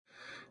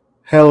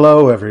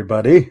Hello,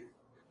 everybody,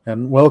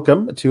 and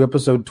welcome to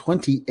episode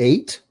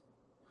 28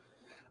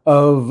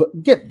 of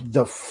Get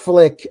the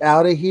Flick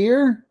Out of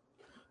Here.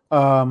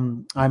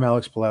 I'm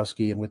Alex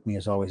Pulowski, and with me,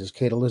 as always, is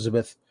Kate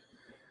Elizabeth.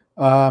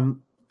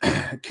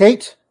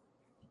 Kate,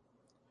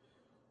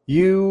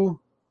 you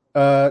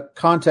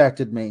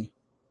contacted me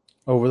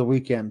over the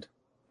weekend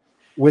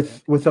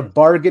with a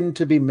bargain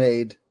to be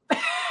made.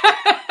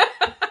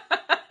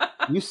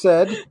 You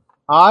said,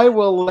 I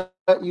will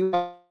let you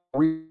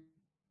read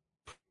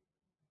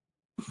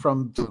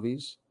from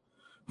movies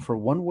for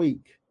 1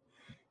 week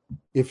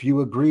if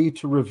you agree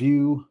to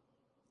review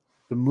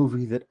the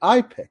movie that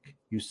I pick,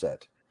 you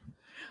said.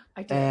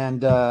 I did.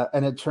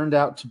 And it turned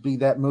out to be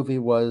that movie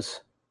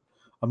was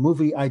a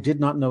movie I did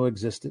not know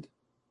existed,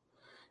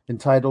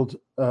 entitled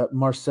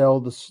Marcel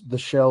the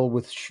Shell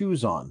with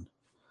Shoes On.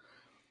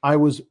 I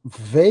was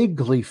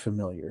vaguely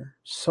familiar.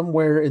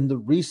 Somewhere in the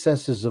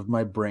recesses of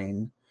my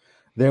brain,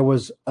 there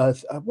was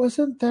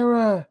wasn't there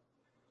a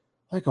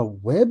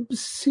web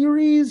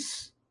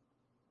series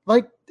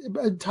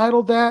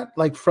entitled that,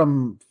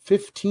 from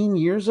 15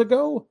 years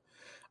ago?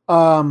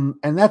 And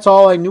that's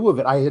all I knew of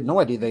it. I had no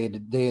idea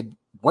they had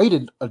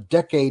waited a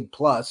decade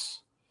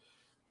plus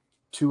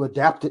to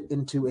adapt it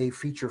into a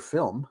feature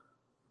film.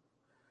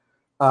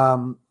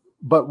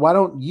 But why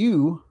don't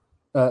you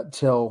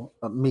tell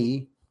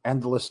me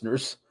and the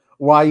listeners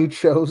why you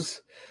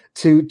chose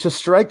to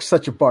strike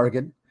such a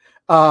bargain,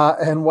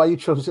 and why you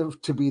chose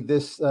it to be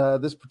this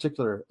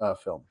particular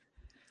film?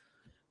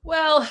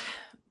 Well,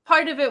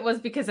 part of it was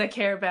because I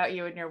care about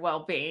you and your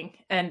well-being,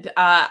 and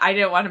I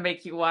didn't want to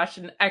make you watch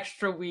an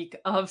extra week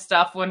of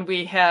stuff when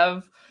we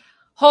have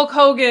Hulk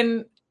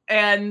Hogan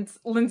and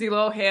Lindsay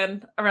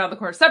Lohan around the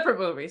corner. Separate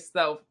movies,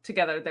 though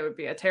together they would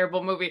be a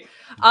terrible movie.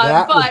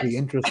 That would be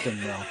interesting,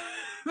 though.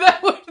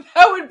 that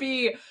would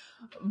be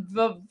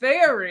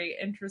very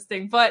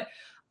interesting. But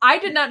I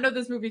did not know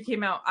this movie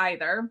came out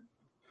either.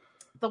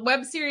 The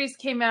web series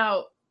came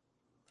out,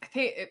 I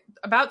think,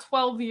 about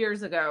 12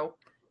 years ago.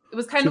 It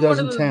was kind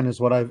 2010 of 2010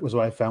 is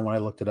what I found when I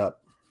looked it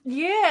up.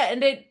 Yeah,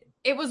 and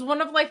it was one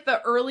of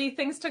the early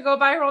things to go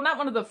viral. Not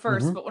one of the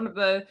first, but one of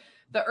the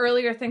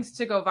earlier things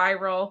to go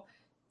viral.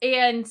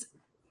 And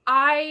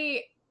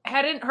I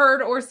hadn't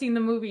heard or seen the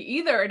movie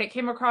either, and it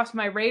came across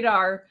my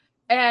radar.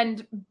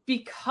 And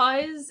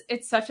because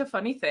it's such a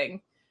funny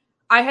thing,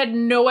 I had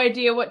no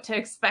idea what to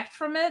expect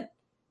from it.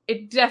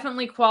 It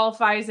definitely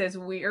qualifies as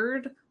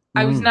weird.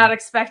 I was not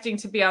expecting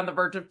to be on the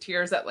verge of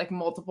tears at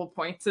multiple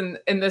points in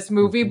this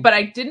movie, but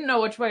I didn't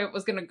know which way it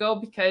was going to go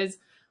because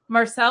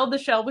Marcel the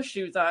Shell with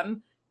Shoes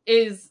On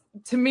is,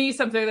 to me,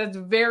 something that's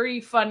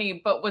very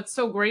funny. But what's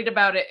so great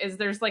about it is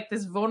there's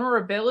this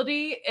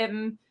vulnerability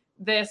in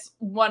this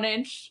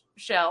 1-inch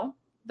shell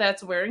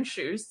that's wearing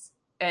shoes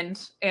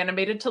and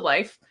animated to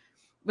life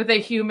with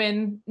a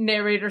human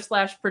narrator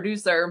 /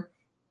 producer.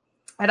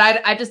 And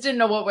I just didn't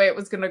know what way it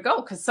was going to go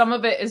because some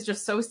of it is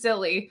just so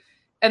silly.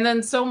 And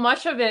then so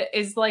much of it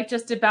is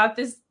just about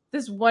this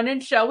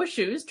 1-inch shell with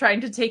shoes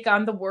trying to take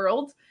on the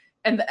world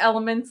and the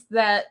elements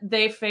that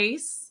they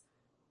face.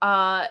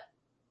 And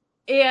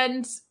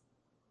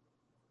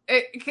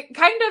it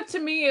kind of, to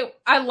me,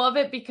 I love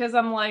it because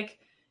I'm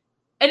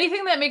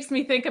anything that makes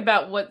me think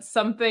about what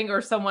something or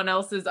someone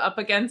else is up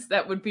against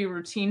that would be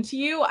routine to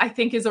you, I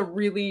think is a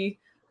really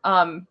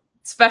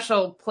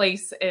special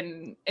place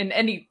in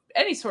any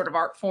sort of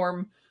art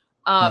form.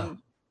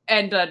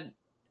 And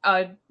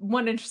a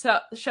 1-inch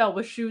shell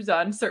with shoes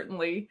on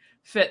certainly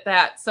fit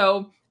that.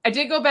 So I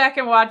did go back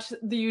and watch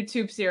the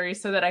YouTube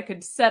series so that I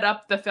could set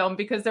up the film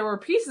because there were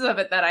pieces of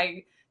it that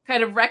I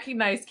kind of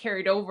recognized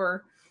carried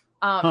over.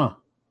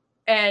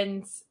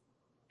 And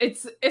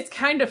it's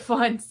kind of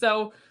fun.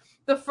 So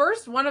the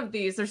first one of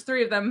these, there's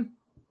 3 of them,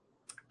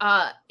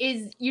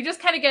 is you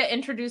just kind of get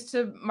introduced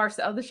to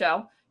Marcel the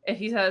Shell. And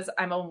he says,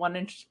 I'm a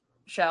 1-inch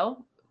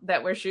shell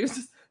that wears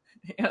shoes.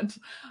 And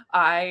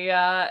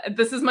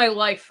this is my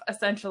life,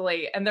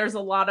 essentially. And there's a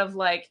lot of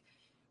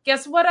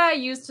guess what I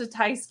used to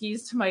tie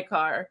skis to my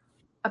car?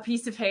 A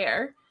piece of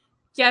hair.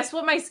 Guess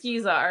what my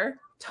skis are?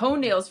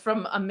 Toenails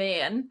from a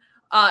man.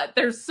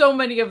 There's so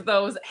many of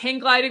those. Hang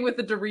gliding with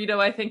the Dorito,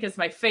 I think, is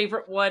my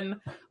favorite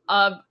one.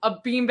 A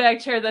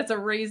beanbag chair that's a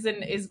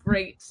raisin is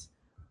great.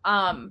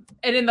 And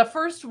in the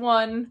first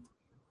one,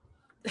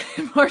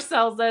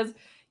 Marcel says,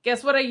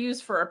 guess what I use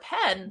for a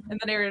pen?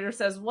 And the narrator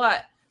says,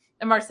 what?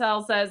 And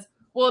Marcel says,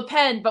 well, a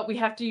pen, but we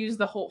have to use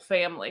the whole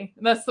family.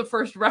 And that's the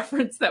first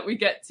reference that we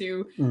get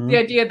to the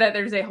idea that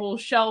there's a whole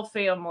shell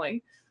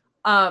family.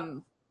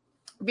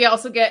 We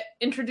also get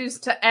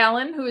introduced to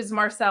Alan, who is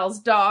Marcel's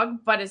dog,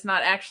 but is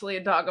not actually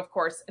a dog, of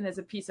course, and is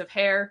a piece of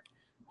hair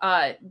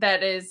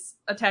that is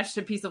attached to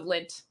a piece of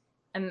lint.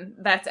 And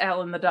that's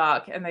Alan the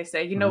dog. And they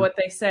say, you know what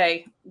they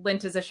say?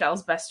 Lint is a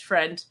shell's best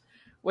friend,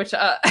 which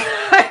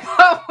I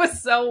thought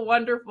was so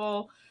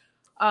wonderful.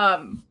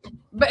 And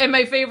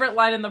my favorite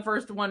line in the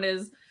first one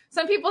is,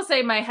 some people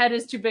say my head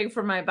is too big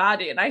for my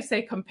body. And I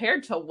say,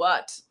 compared to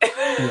what?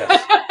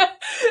 Yes.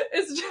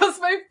 It's just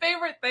my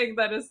favorite thing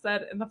that is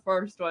said in the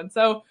first one.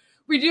 So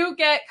we do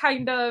get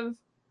kind of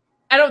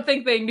I don't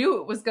think they knew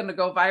it was going to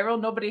go viral.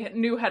 Nobody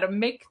knew how to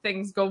make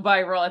things go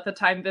viral at the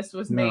time this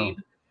was made.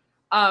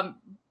 No.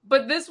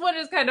 But this one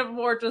is kind of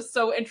more just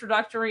so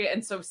introductory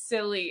and so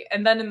silly.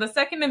 And then in the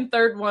second and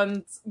third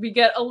ones, we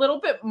get a little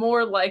bit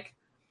more like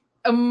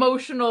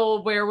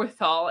emotional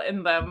wherewithal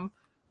in them.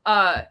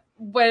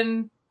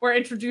 When we're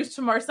introduced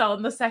to Marcel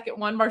in the second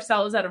one,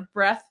 Marcel is out of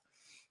breath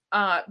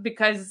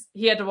because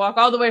he had to walk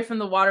all the way from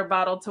the water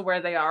bottle to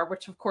where they are,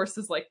 which of course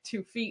is like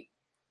 2 feet.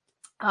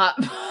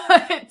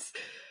 But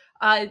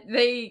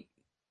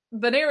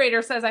the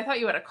narrator says, I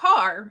thought you had a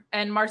car.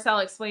 And Marcel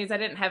explains, I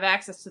didn't have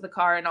access to the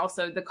car. And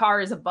also the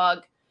car is a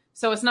bug.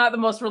 So it's not the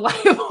most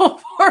reliable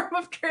form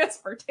of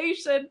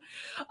transportation.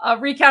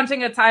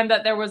 Recounting a time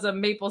that there was a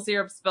maple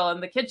syrup spill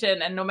in the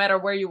kitchen. And no matter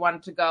where you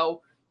wanted to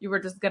go, you were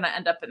just going to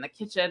end up in the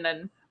kitchen.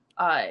 And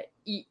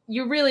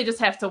you really just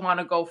have to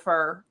want to go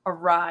for a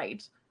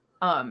ride.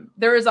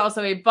 There is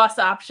also a bus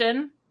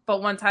option.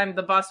 But one time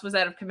the bus was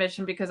out of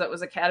commission because it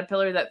was a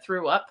caterpillar that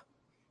threw up,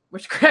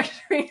 which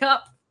cracked me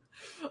up.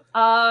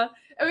 And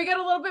we get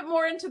a little bit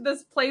more into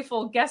this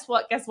playful guess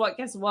what,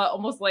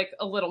 almost like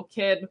a little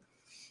kid.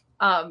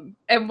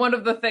 And one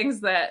of the things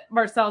that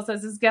Marcel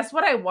says is, guess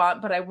what I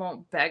want, but I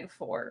won't beg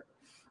for.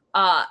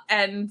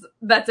 And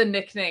that's a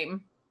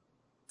nickname.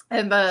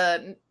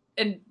 And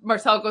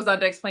Marcel goes on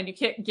to explain, you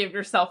can't give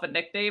yourself a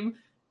nickname.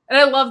 And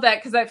I love that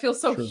because that feels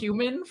so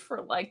human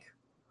for like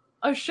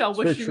a shell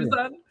with shoes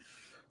on.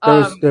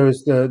 There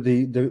was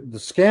the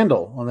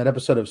scandal on that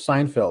episode of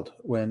Seinfeld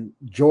when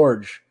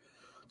George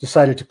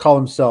decided to call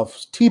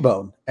himself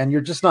T-Bone, and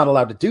you're just not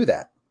allowed to do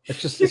that.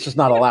 It's just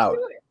not allowed.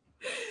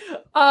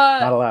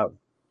 Not allowed.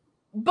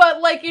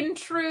 But like in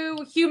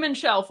true human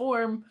shell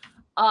form,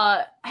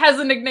 has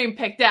a nickname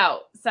picked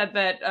out. Said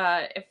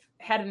that if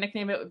had a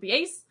nickname, it would be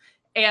Ace,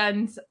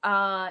 and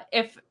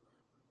if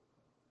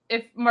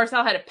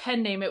Marcel had a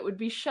pen name, it would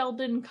be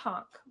Sheldon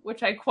Conk,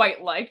 which I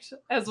quite liked,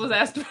 as was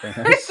asked by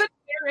the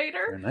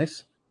narrator. Very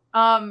nice.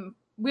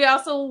 We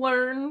also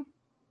learn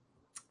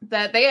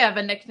that they have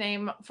a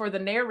nickname for the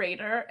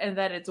narrator, and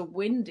that it's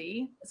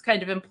Windy. It's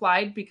kind of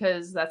implied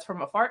because that's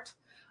from a fart.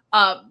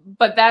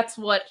 But that's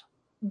what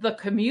the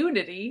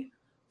community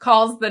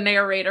calls the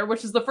narrator,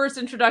 which is the first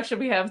introduction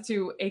we have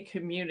to a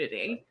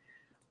community.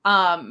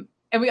 And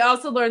we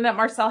also learned that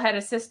Marcel had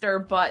a sister,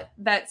 but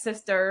that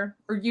sister,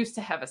 or used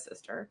to have a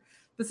sister,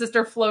 the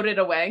sister floated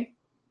away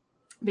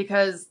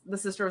because the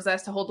sister was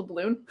asked to hold a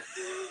balloon,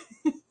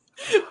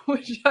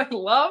 which I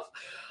love.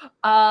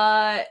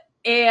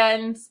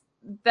 And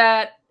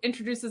that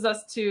introduces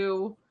us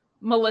to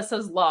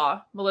Melissa's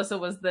Law. Melissa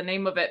was the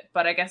name of it,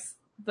 but I guess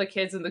the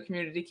kids in the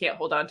community can't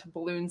hold on to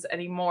balloons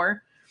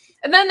anymore.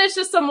 And then there's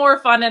just some more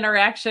fun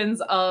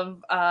interactions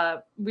of,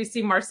 we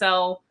see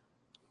Marcel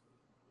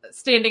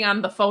standing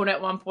on the phone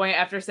at one point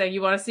after saying,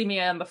 you want to see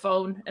me on the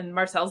phone? And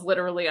Marcel's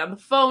literally on the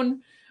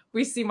phone.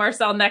 We see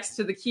Marcel next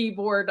to the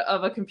keyboard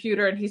of a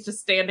computer, and he's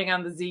just standing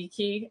on the Z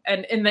key.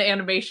 And in the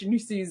animation, you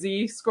see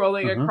Z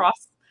scrolling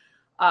across,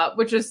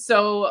 which is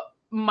so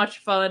much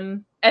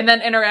fun. And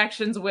then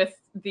interactions with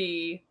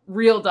the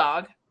real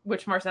dog,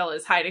 which Marcel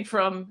is hiding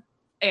from,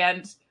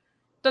 and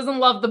doesn't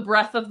love the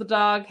breath of the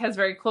dog, has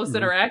very close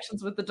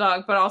interactions with the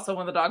dog, but also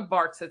when the dog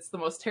barks, it's the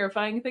most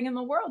terrifying thing in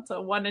the world.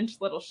 So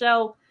 1-inch little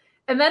shell.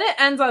 And then it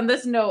ends on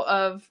this note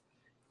of,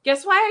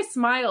 guess why I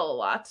smile a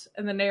lot?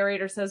 And the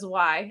narrator says,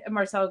 why? And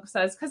Marcel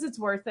says, because it's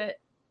worth it.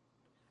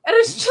 And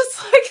it's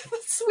just like the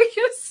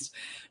sweetest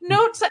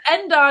note to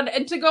end on.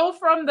 And to go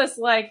from this,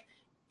 like,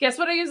 guess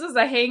what I use as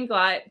a hang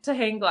glide,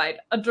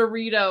 a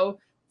Dorito,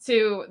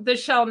 to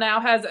this shell now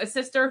has a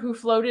sister who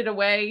floated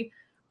away.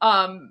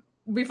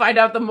 We find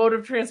out the mode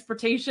of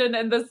transportation,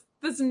 and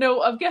this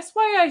note of, guess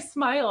why I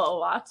smile a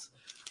lot?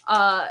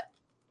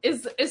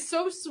 Is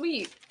so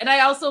sweet. And I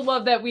also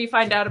love that we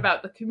find out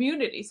about the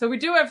community. So we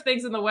do have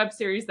things in the web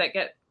series that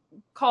get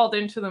called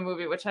into the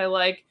movie, which I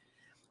like.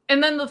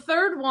 And then the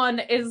third one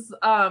is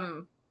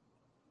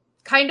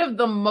kind of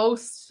the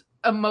most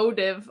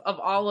emotive of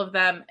all of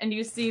them. And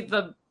you see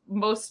the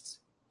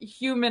most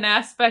human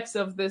aspects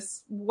of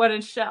this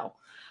wooden shell.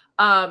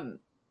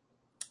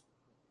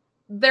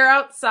 They're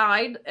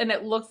outside, and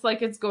it looks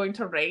like it's going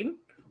to rain,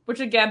 which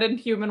again in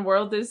human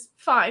world is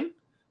fine.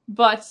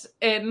 But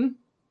in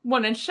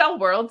 1-inch shell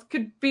world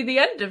could be the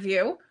end of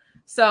you.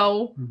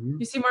 So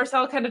you see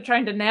Marcel kind of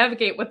trying to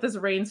navigate what this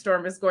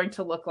rainstorm is going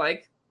to look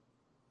like.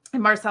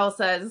 And Marcel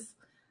says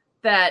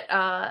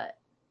that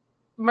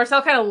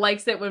Marcel kind of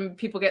likes it when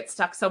people get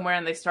stuck somewhere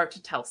and they start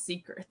to tell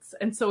secrets.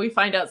 And so we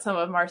find out some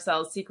of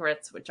Marcel's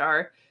secrets, which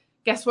are,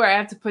 guess where I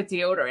have to put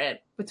deodorant?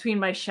 Between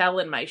my shell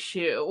and my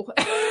shoe.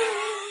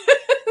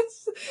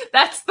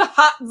 That's the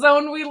hot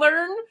zone we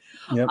learn.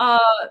 Yep.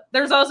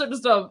 There's also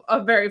just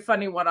a very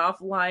funny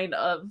one-off line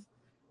of,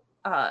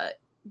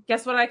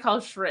 guess what I call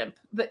shrimp?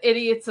 The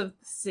idiots of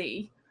the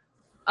sea.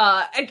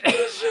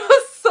 It's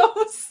just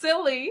so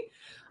silly.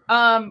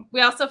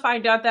 We also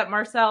find out that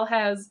Marcel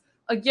has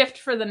a gift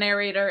for the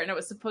narrator, and it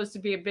was supposed to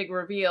be a big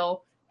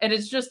reveal, and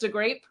it's just a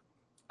grape.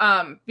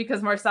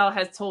 Because Marcel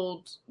has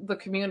told the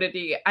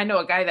community, I know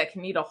a guy that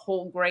can eat a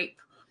whole grape.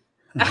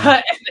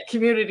 And the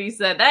community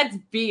said, that's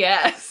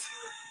BS.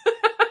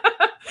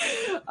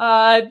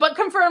 But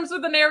confirms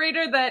with the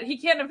narrator that he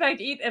can, in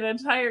fact, eat an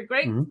entire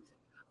grape.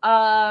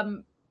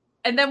 Mhm.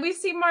 And then we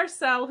see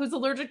Marcel, who's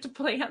allergic to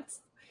plants,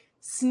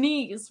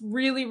 sneeze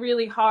really,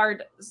 really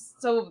hard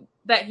so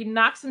that he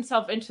knocks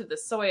himself into the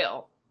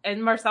soil.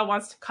 And Marcel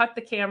wants to cut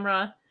the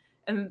camera.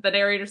 And the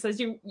narrator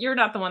says, you're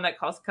not the one that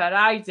calls cut,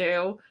 I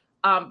do.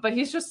 But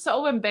he's just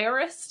so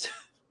embarrassed.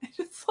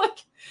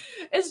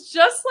 It's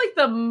just like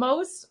the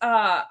most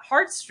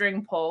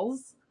heartstring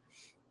pulls.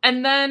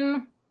 And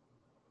then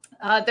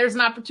there's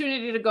an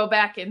opportunity to go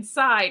back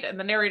inside, and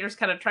the narrator's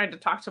kind of trying to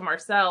talk to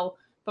Marcel,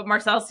 but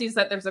Marcel sees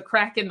that there's a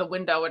crack in the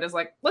window and is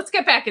like, let's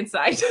get back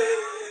inside.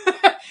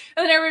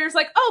 And the narrator's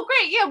like, oh,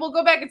 great, yeah, we'll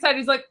go back inside.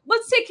 He's like,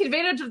 let's take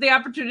advantage of the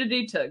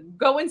opportunity to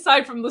go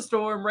inside from the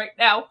storm right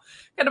now,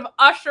 kind of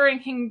ushering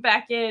him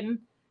back in.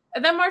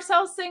 And then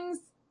Marcel sings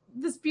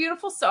this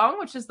beautiful song,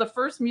 which is the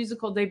first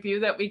musical debut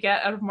that we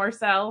get out of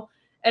Marcel,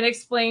 and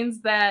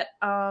explains that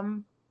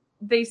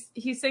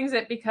he sings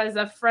it because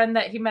a friend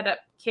that he met at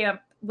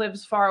camp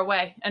lives far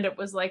away, and it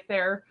was like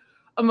their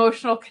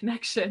emotional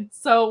connection.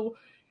 So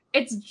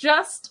it's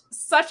just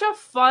such a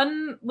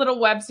fun little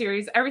web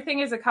series. Everything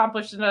is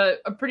accomplished in a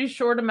pretty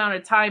short amount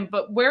of time,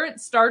 but where it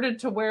started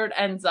to where it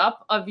ends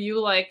up, of you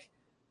like,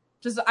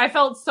 just, I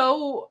felt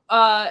so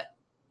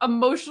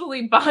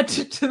emotionally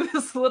bonded to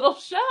this little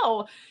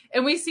show.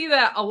 And we see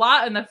that a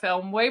lot in the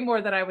film, way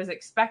more than I was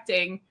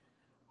expecting.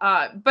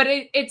 But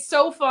it's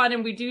so fun,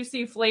 and we do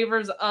see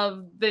flavors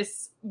of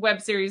this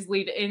web series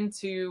lead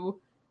into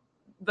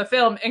the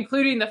film,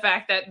 including the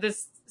fact that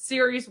this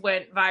series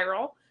went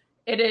viral.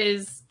 It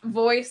is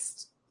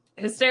voiced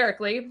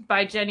hysterically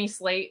by Jenny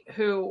Slate,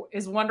 who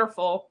is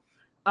wonderful.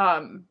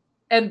 And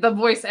the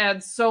voice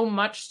adds so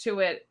much to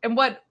it. And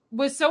what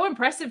was so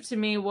impressive to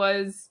me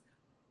was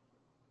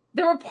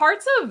there were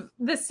parts of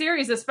this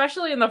series,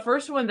 especially in the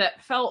first one,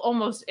 that felt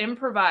almost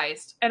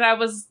improvised. And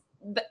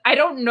I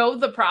don't know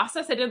the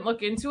process. I didn't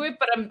look into it,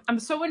 but I'm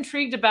so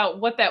intrigued about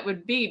what that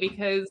would be,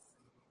 because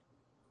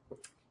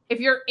if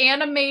you're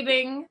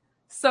animating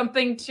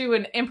something to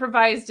an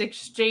improvised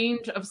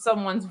exchange of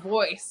someone's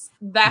voice,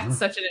 that's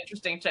such an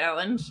interesting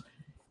challenge.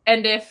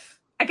 And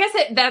I guess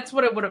that's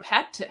what it would have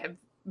had to have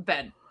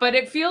been, but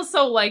it feels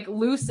so like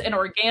loose and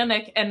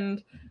organic,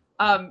 and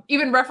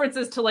even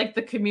references to like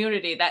the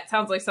community, that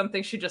sounds like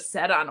something she just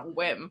said on a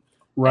whim.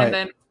 Right. And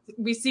then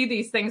we see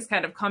these things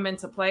kind of come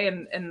into play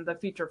in the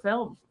feature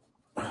film.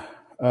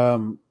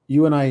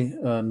 You and I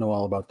know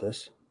all about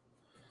this.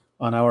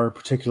 On our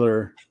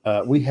particular,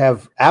 we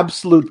have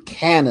absolute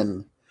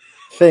canon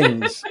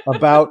things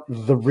about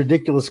the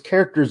ridiculous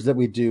characters that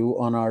we do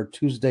on our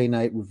Tuesday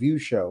night review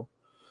show.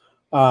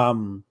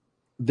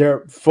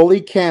 They're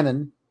fully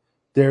canon.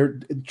 They're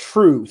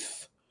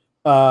truth.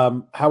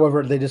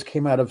 However, they just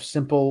came out of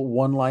simple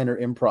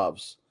one-liner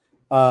improvs.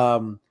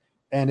 And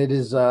it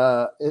is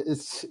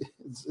it's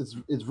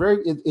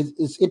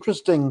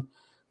interesting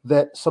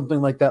that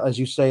something like that, as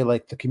you say,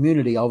 like the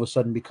community, all of a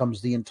sudden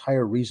becomes the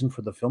entire reason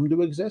for the film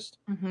to exist.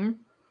 Mm-hmm.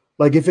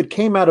 Like if it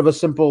came out of a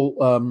simple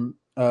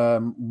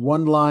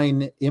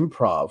one-line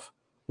improv,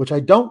 which I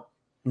don't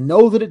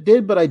know that it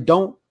did, but I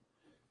don't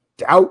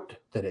doubt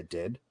that it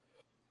did,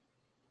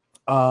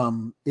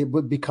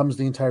 it becomes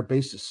the entire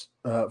basis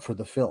for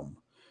the film.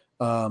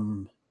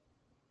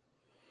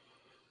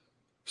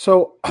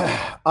 So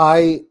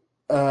I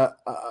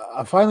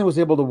finally was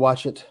able to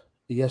watch it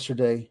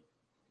yesterday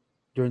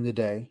during the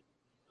day.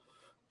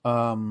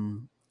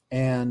 And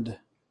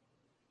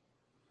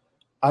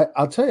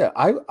I'll tell you,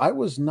 I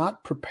was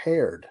not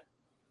prepared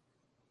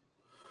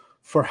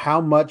for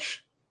how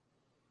much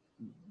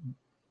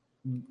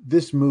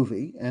this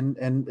movie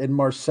and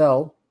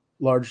Marcel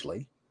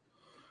largely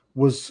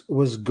was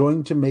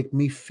going to make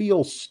me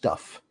feel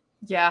stuff.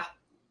 Yeah.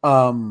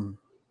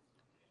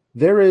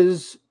 There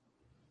is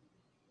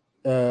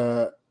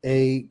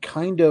a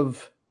kind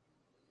of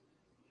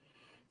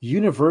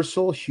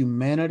universal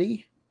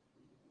humanity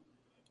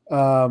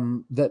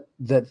that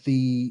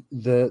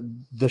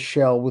the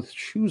shell with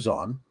shoes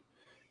on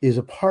is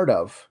a part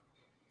of,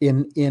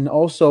 in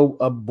also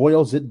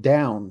boils it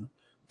down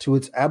to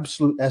its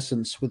absolute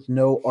essence with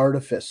no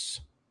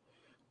artifice.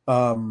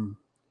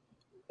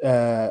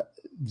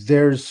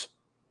 There's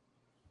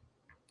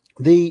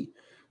the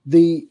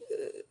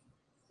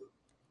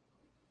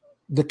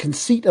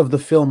conceit of the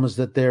film is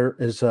that there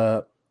is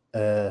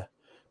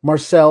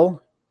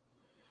Marcel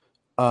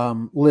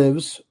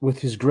lives with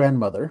his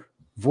grandmother,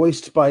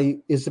 voiced by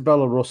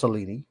Isabella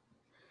Rossellini,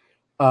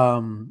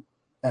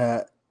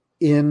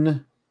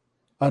 in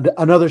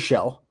another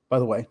shell, by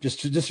the way,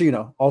 just so you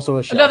know, also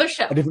a shell. Another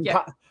shell. A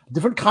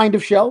different kind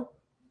of shell,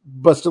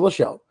 but still a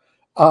shell.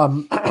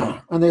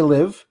 And they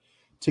live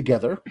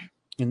together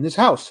in this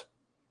house.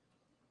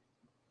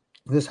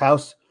 This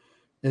house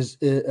is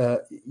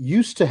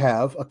used to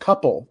have a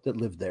couple that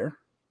lived there.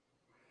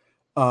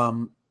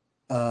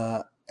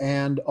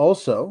 And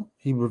also,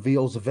 he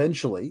reveals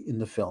eventually in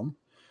the film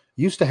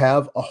used to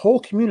have a whole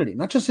community,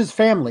 not just his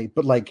family,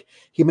 but like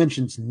he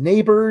mentions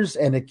neighbors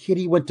and a kid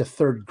he went to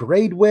third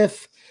grade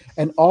with,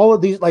 and all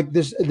of these. Like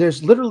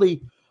there's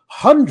literally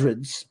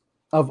hundreds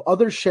of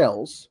other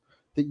shells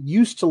that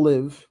used to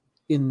live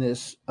in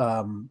this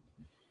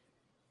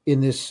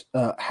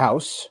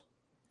house,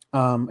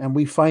 and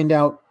we find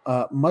out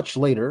much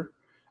later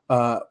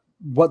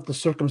what the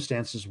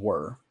circumstances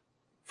were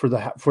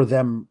for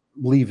them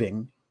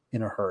leaving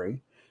in a hurry.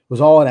 It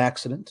was all an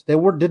accident. They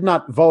did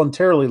not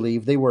voluntarily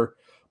leave. They were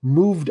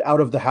moved out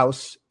of the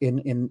house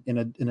in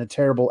a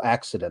terrible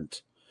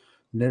accident.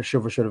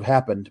 Never should have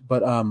happened.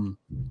 But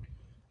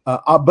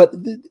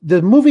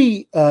the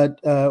movie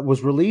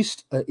was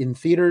released in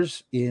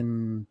theaters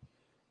in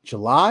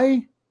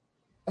July,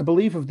 I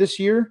believe, of this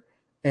year,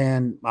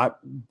 and I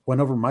went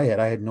over my head.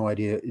 I had no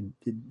idea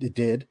it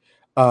did.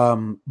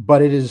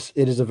 But it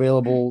is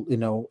available,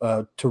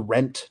 to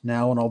rent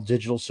now on all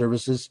digital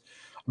services.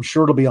 I'm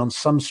sure it'll be on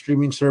some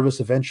streaming service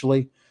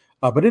eventually,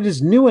 but it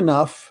is new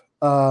enough,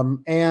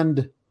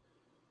 and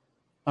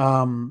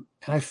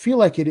I feel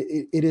like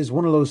it is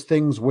one of those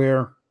things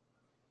where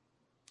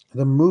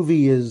the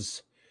movie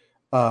is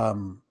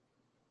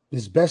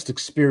best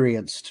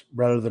experienced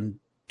rather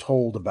than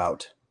told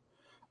about.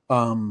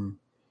 So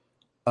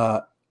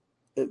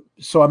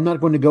I'm not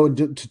going to go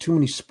into too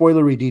many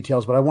spoilery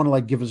details, but I want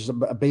to give us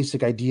a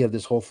basic idea of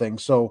this whole thing.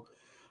 So,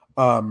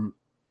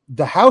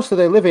 the house that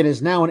they live in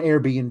is now an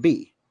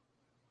Airbnb,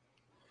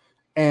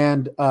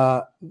 and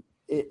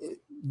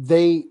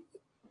they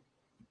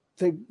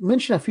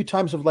mention a few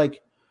times of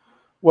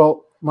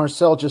well,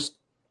 Marcel just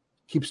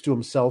keeps to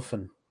himself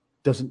and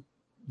doesn't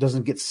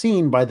get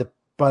seen by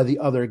the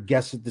other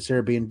guests at this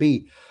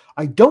Airbnb.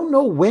 I don't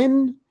know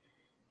when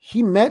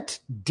he met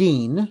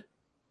Dean,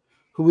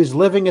 who is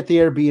living at the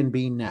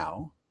Airbnb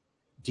now.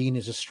 Dean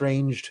is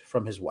estranged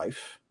from his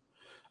wife,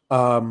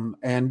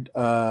 and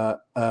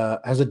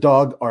has a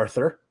dog,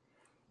 Arthur,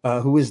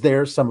 who is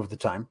there some of the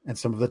time, and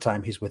some of the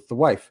time he's with the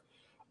wife.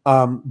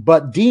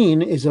 But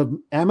Dean is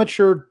an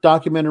amateur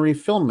documentary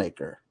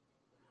filmmaker.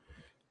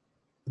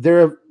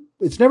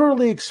 It's never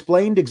really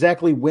explained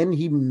exactly when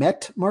he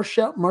met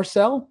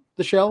Marcel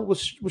the Shell with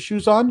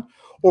shoes on,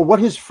 or what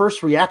his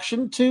first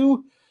reaction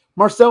to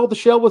Marcel the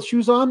Shell with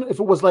shoes on. If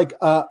it was like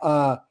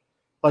a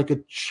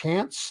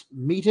chance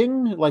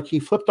meeting, like he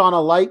flipped on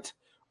a light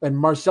and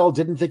Marcel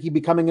didn't think he'd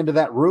be coming into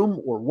that room,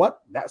 or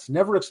what. That's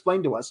never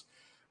explained to us.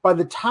 By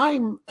the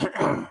time,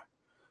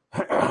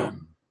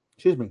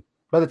 excuse me,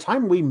 by the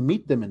time we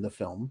meet them in the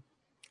film,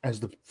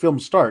 as the film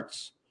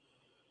starts,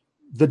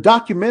 the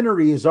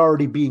documentary is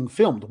already being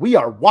filmed. We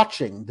are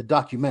watching the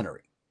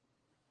documentary.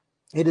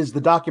 It is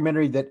the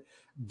documentary that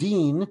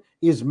Dean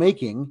is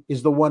making,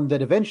 is the one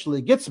that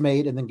eventually gets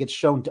made and then gets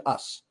shown to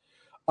us.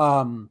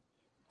 But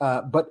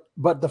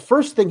the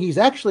first thing he's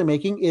actually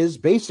making is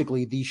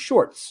basically these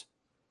shorts,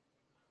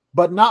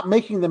 but not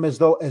making them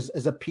as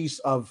a piece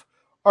of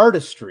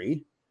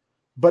artistry,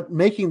 but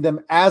making them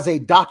as a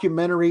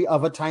documentary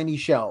of a tiny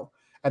shell.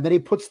 And then he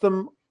puts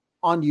them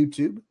on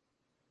YouTube.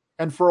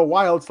 And for a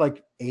while, it's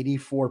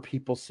 84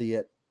 people see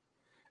it.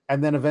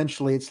 And then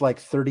eventually it's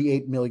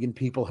 38 million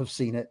people have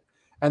seen it.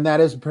 And that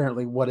is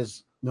apparently what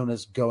is known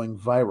as going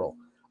viral.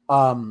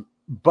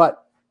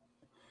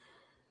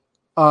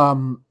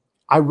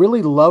 I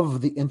really love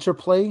the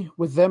interplay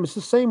with them. It's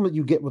the same that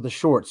you get with the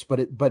shorts,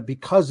 but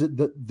because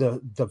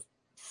the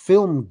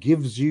film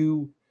gives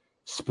you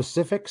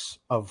specifics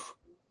of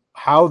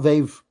how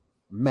they've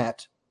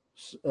met,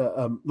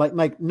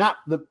 not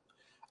the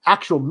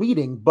actual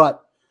meeting,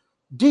 but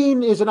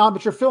Dean is an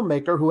amateur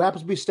filmmaker who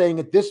happens to be staying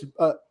at this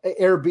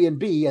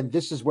Airbnb, and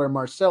this is where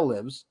Marcel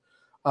lives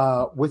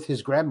with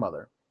his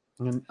grandmother.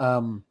 And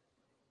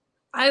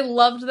I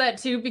loved that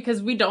too,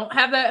 because we don't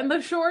have that in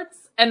the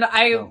shorts, and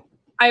I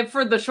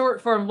for the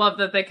short form love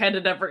that they kind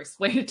of never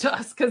explain it to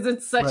us, because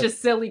it's such a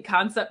silly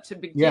concept to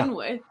begin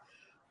with.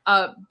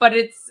 But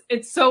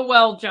it's so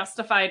well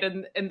justified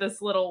in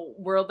this little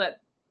world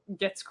that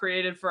gets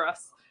created for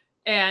us.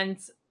 And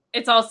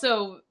it's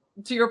also,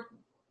 to your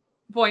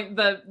point,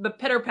 the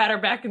pitter patter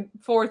back and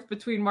forth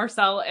between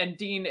Marcel and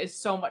Dean is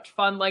so much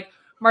fun.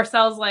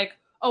 Marcel's like,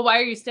 oh, why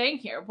are you staying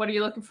here? What are you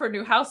looking for a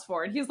new house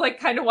for? And he's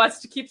kind of wants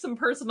to keep some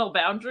personal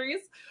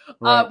boundaries,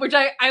 which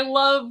I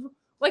love.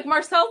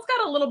 Marcel's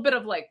got a little bit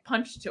of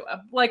punch to him.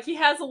 He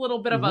has a little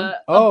bit of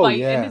a bite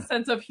in his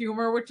sense of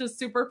humor, which is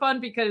super fun,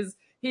 because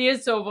he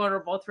is so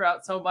vulnerable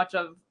throughout so much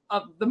of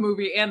the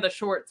movie and the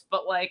shorts.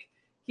 But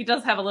he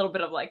does have a little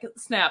bit of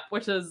snap,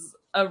 which is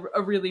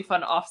a really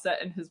fun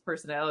offset in his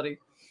personality.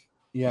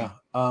 Yeah.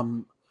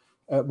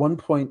 At one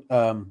point,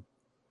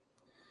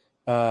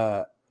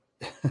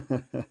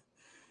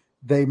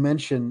 they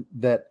mention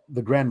that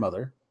the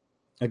grandmother,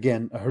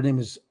 again, her name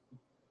is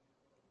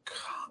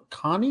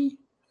Connie,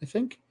 I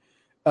think,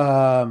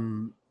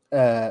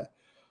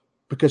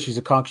 because she's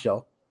a conch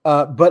shell.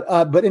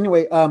 But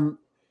anyway,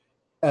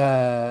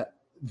 the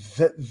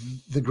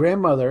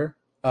grandmother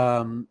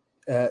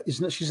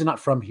she's not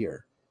from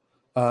here.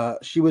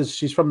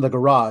 She's from the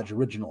garage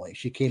originally.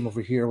 She came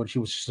over here when she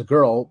was just a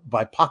girl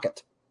by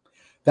pocket.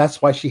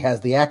 That's why she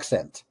has the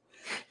accent.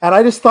 And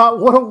I just thought,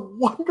 what a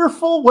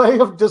wonderful way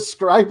of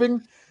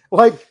describing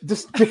like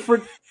just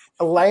different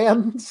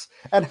lands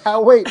and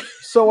how. Wait,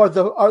 so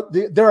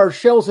there are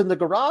shells in the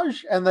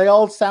garage, and they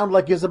all sound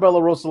like Isabella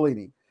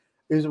Rossellini,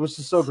 which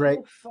is so great.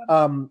 So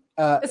funny.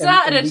 It's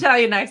not an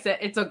Italian accent;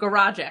 it's a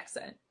garage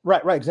accent.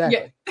 Right,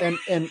 exactly. Yeah.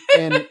 And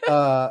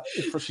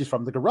she's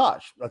from the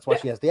garage. That's why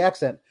she has the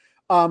accent.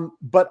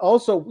 But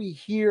also we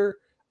hear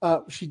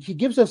he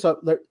gives us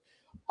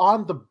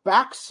on the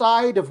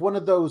backside of one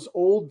of those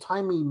old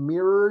timey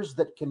mirrors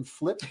that can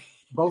flip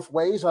both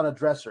ways on a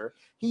dresser.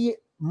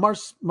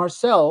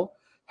 Marcel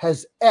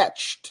has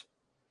etched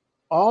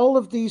all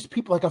of these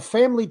people, like a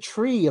family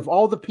tree of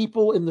all the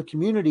people in the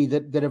community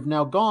that have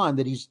now gone,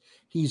 that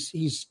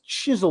he's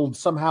chiseled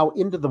somehow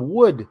into the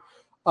wood.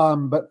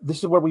 But this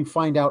is where we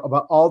find out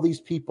about all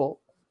these people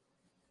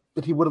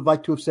that he would have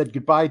liked to have said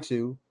goodbye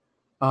to.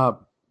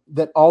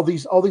 That all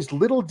these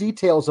little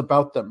details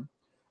about them.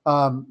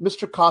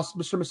 Mr.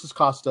 and Mrs.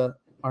 Costa,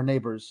 our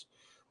neighbors,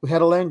 we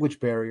had a language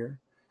barrier,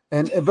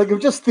 and but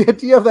just the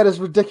idea of that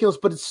is ridiculous,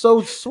 but it's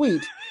so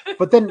sweet.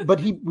 But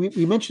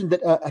we mentioned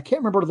that I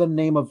can't remember the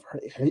name of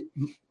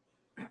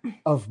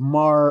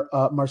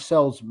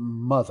Marcel's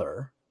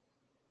mother,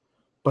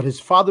 but his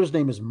father's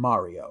name is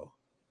Mario,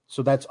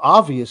 so that's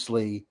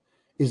obviously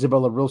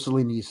Isabella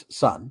Rossellini's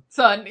son.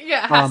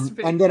 Yeah, it has to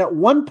be. And then at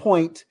one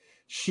point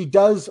she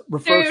does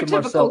refer to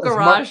Marcel as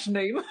garage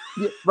name,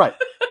 yeah, right.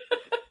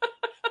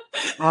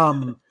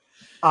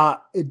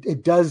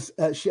 It does.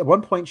 She at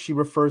one point she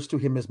refers to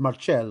him as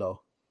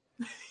Marcello,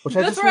 which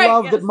I just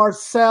love. Yes. That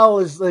Marcel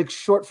is like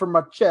short for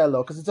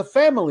Marcello because it's a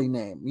family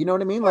name. You know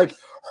what I mean? Like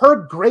her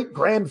great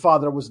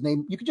grandfather was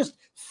named. You could just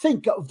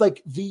think of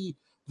like the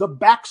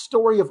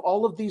backstory of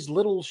all of these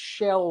little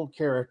shell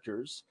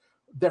characters.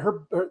 That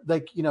her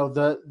like you know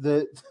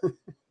the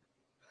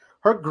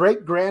her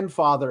great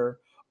grandfather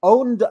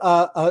owned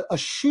a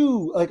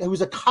shoe, like he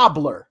was a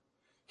cobbler.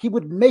 He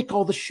would make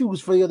all the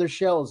shoes for the other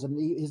shells, and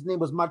his name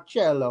was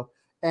Marcello,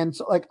 and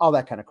so like all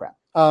that kind of crap.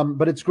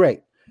 But it's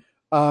great.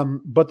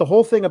 But the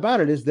whole thing about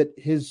it is that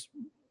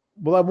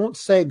I won't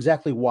say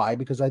exactly why,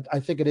 because I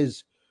think it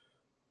is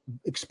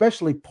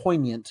especially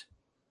poignant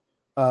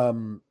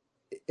and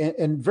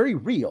very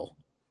real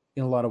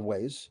in a lot of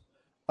ways.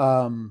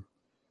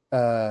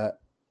 The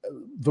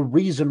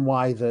reason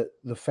why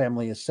the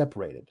family is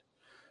separated.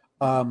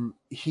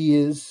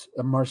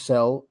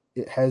 Marcel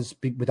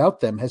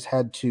without them has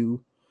had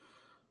to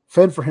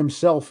fend for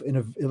himself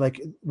in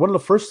like one of the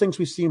first things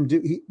we see him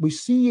do. We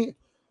see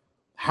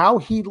how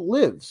he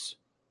lives.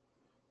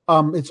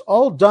 It's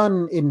all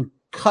done in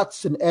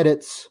cuts and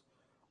edits,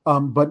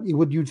 but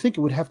you'd think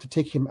it would have to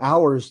take him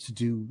hours to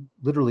do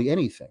literally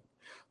anything.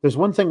 There's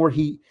one thing where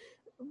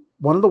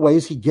one of the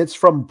ways he gets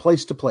from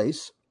place to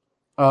place,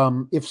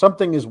 if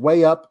something is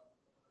way up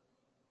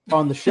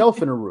on the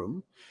shelf in a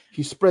room,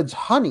 he spreads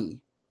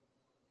honey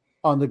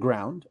on the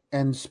ground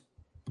and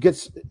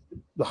gets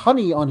the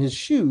honey on his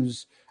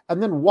shoes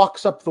and then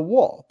walks up the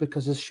wall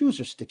because his shoes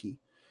are sticky.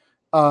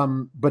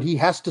 But he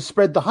has to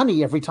spread the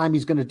honey every time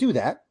he's going to do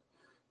that.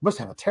 Must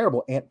have a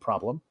terrible ant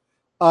problem.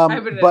 I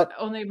would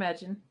only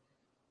imagine.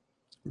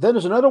 Then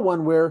there's another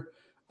one where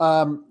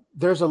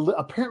there's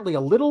apparently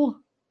a little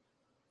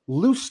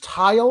loose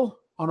tile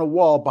on a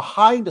wall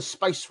behind a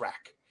spice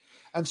rack.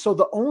 And so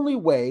the only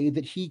way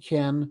that he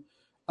can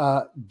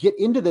get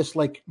into this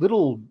like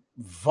little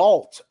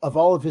vault of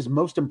all of his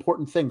most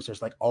important things,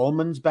 there's like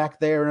almonds back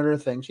there and other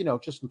things,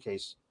 just in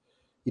case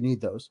you need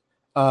those.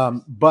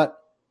 But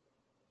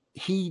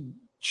he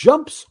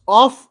jumps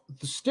off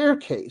the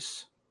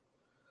staircase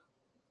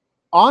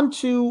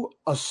onto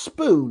a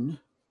spoon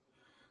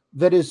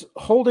that is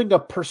holding a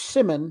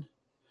persimmon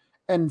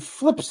and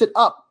flips it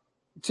up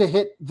to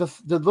hit the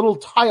little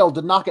tile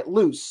to knock it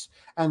loose.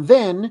 And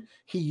then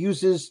he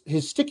uses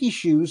his sticky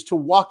shoes to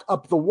walk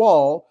up the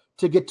wall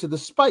to get to the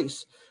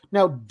spice.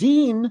 Now,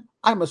 Dean,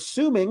 I'm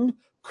assuming,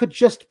 could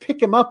just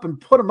pick him up and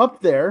put him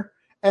up there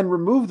and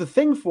remove the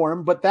thing for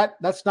him, but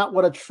that's not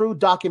what a true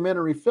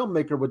documentary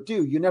filmmaker would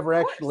do. You never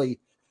actually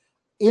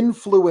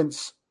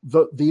influence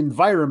the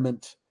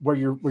environment where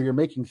you're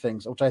making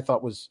things, which I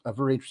thought was a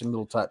very interesting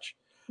little touch.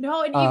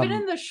 No, and even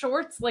in the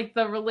shorts, like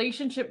the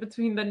relationship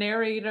between the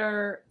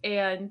narrator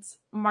and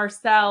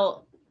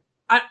Marcel,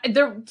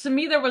 to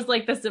me there was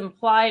like this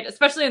implied,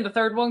 especially in the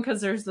third one because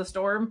there's the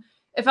storm.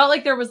 It felt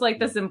like there was like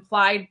this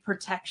implied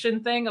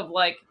protection thing of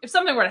like, if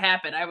something were to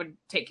happen, I would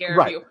take care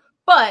of you.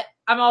 But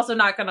I'm also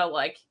not gonna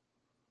like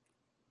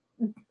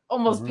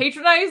almost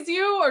patronize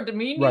you or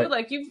demean you.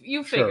 Like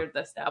you figured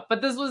this out.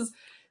 But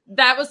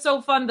that was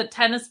so fun. The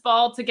tennis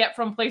ball to get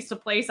from place to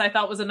place, I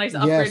thought was a nice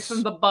upgrade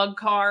from the bug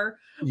car,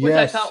 which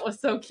I thought was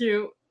so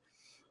cute.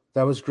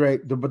 That was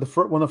great. But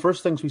one of the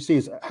first things we see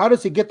is, how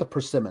does he get the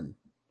persimmon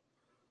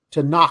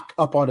to knock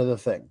up onto the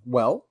thing?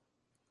 Well,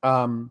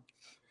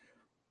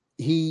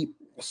 he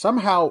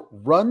somehow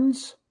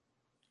runs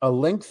a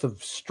length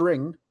of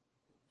string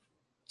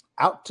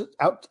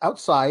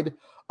outside,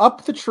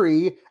 up the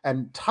tree,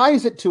 and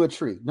ties it to a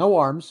tree. No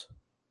arms,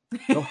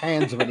 no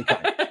hands of any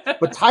kind.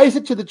 but ties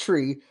it to the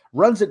tree,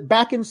 runs it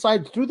back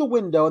inside through the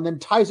window, and then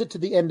ties it to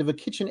the end of a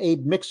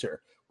KitchenAid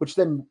mixer, which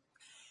then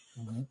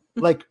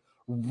like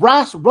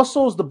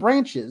rustles the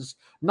branches,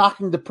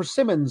 knocking the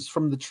persimmons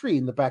from the tree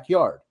in the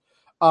backyard.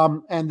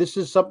 And this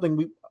is something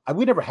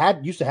we never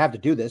used to have to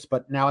do this,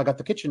 but now I got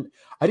the kitchen.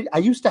 I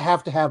used to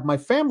have my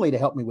family to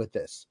help me with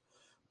this,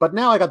 but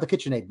now I got the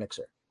KitchenAid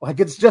mixer. Like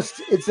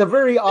it's a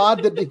very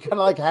odd that it kind of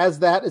like has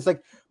that.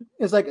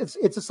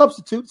 It's a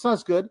substitute. It's not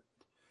as good.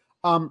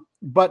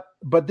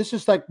 But this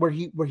is like where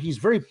he's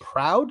very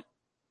proud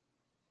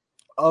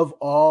of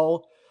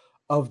all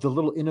of the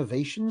little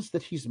innovations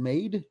that he's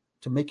made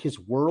to make his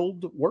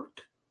world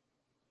work.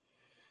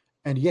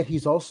 And yet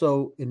he's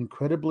also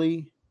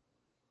incredibly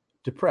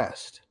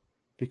depressed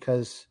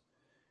because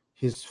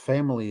his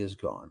family is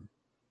gone.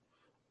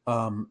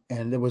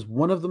 And it was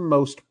one of the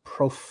most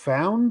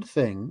profound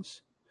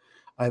things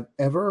I've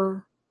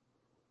ever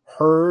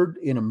heard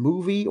in a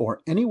movie or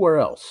anywhere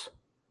else.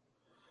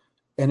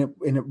 And it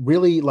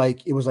really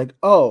it was like,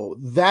 oh,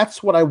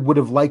 that's what I would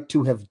have liked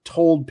to have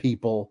told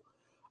people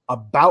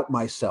about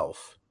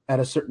myself at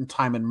a certain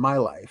time in my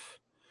life,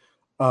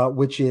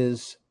 which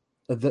is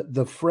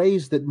the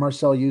phrase that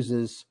Marcel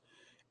uses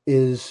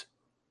is,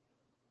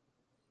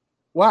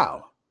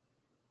 wow,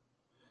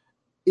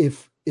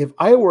 if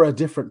I were a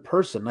different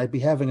person, I'd be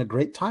having a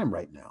great time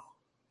right now.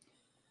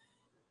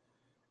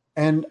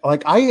 And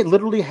like, I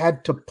literally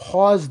had to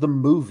pause the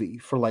movie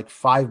for like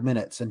 5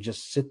 minutes and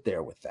just sit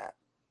there with that.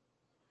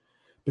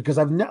 Because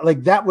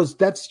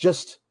that's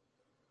just.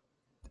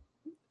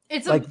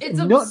 It's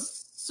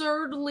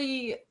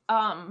absurdly,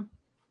 the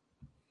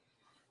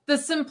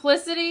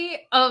simplicity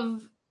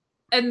of,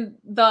 and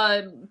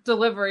the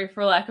delivery,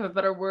 for lack of a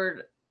better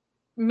word,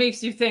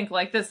 makes you think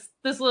like this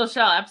little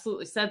shell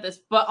absolutely said this,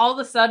 but all of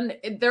a sudden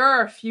there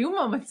are a few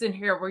moments in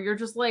here where you're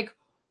just like,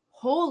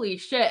 holy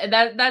shit. And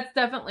that's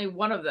definitely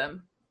one of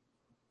them.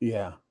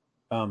 Yeah.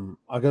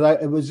 Because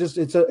it was just,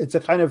 it's a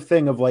kind of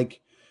thing of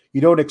like,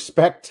 you don't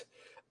expect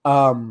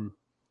the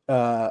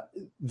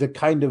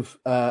kind of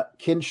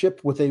kinship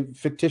with a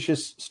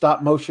fictitious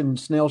stop motion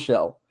snail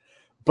shell,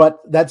 but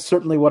that's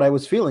certainly what I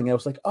was feeling. I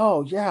was like,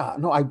 oh yeah,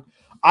 no,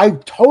 I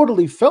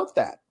totally felt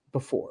that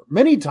before,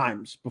 many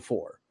times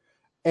before.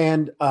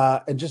 And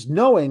just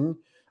knowing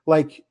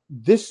like,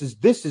 this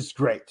is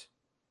great,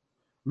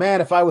 man.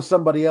 If I was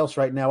somebody else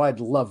right now, I'd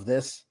love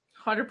this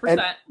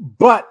 100%.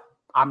 But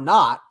I'm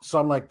not. So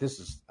I'm like,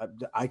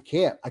 I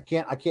can't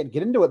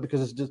get into it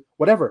because it's just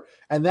whatever.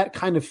 And that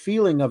kind of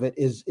feeling of it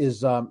is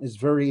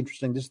very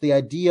interesting. Just the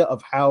idea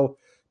of how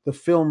the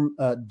film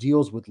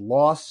deals with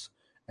loss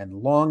and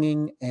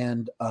longing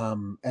and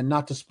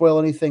not to spoil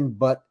anything,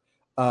 but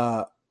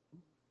the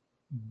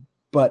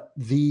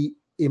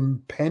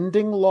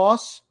impending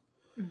loss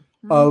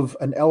of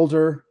an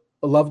elder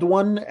loved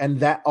one, and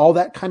that all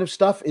that kind of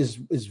stuff is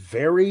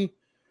very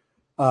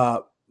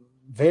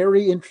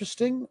very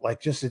interesting.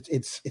 Like, just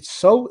it's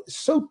so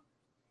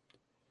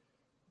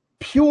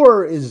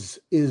pure is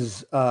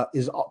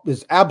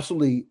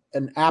absolutely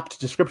an apt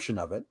description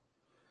of it,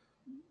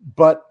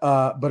 but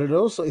it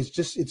also is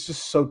it's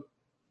just so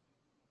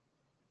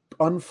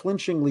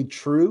unflinchingly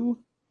true.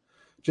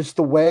 Just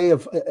the way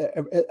of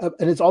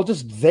and it's all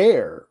just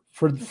there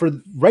for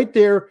right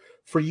there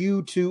for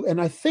you to. And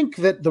I think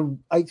that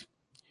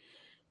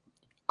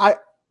I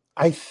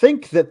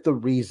think that the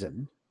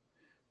reason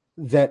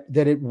that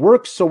it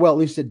works so well, at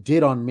least it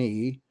did on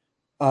me,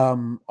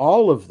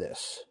 all of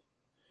this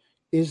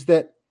is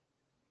that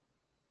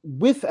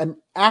with an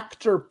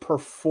actor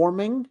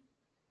performing,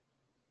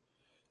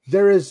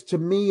 there is, to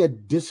me, a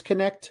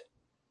disconnect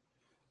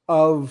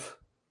of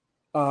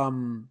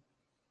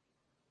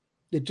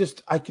it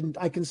just, I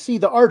can see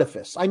the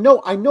artifice. I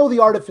know the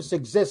artifice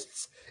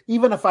exists,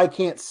 even if I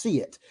can't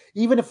see it.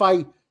 Even if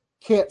I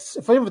can't,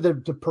 if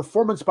the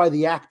performance by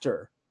the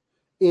actor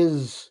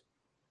is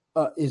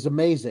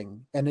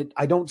amazing, and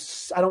I don't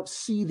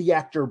see the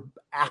actor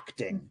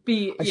acting.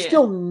 I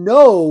still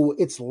know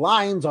it's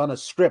lines on a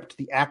script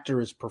the actor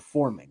is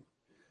performing.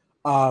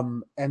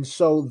 And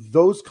so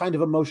those kind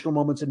of emotional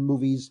moments in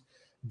movies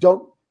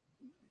don't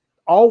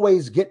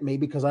always get me,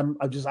 because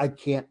I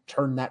can't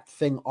turn that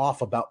thing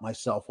off about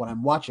myself when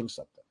I'm watching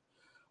something.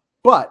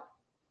 But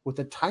with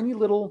a tiny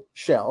little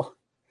shell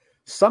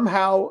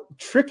somehow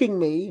tricking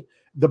me,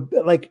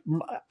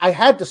 I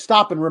had to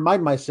stop and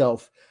remind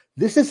myself,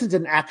 this isn't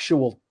an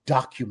actual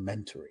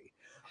documentary.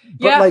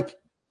 But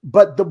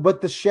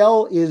but the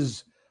shell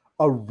is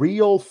a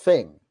real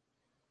thing.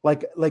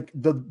 Like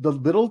the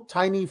little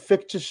tiny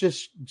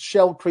fictitious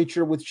shell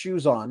creature with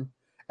shoes on,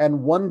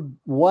 and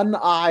one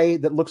eye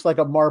that looks like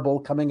a marble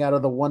coming out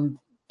of the one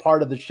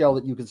part of the shell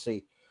that you can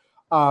see.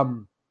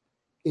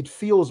 It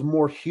feels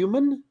more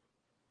human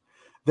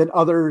than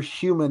other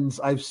humans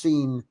I've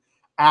seen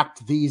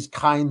act these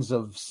kinds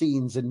of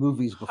scenes in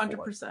movies before.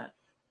 100%.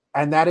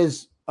 And that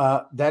is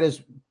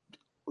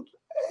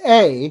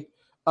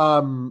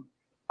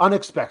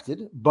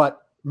unexpected,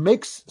 but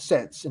makes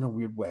sense in a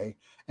weird way,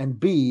 and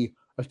B,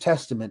 a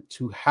testament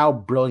to how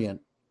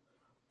brilliant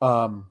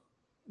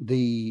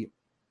the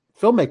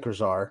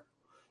filmmakers are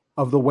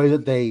of the way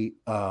that they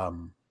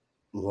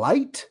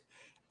light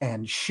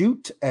and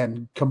shoot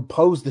and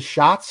compose the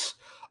shots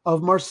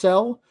of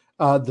Marcel.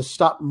 The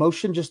stop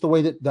motion, just the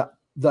way that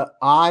the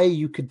eye,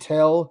 you could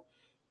tell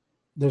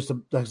there's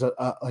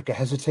a like a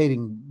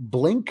hesitating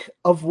blink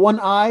of one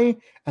eye,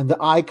 and the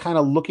eye kind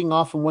of looking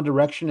off in one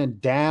direction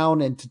and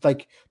down, and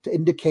to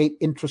indicate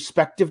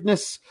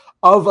introspectiveness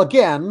of,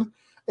 again,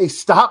 a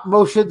stop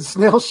motion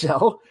snail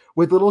shell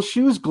with little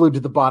shoes glued to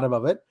the bottom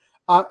of it,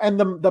 and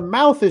the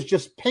mouth is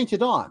just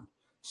painted on,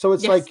 so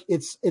it's Yes. like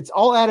it's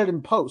all added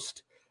in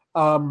post.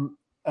 So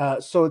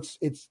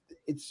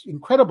it's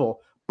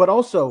incredible, but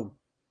also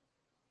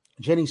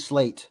Jenny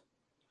Slate,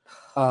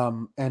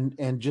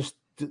 and just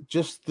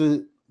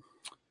the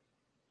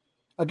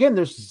again,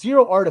 there's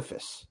zero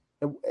artifice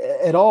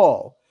at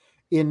all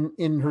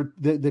in her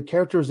the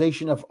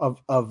characterization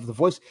of the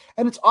voice,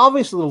 and it's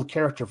obvious a little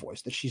character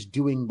voice that she's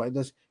doing by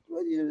this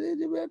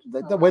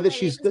the way that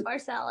she's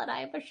Marcel and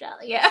I'm Michelle.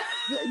 Yeah.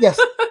 yes,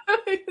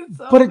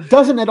 So, but it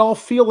doesn't at all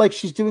feel like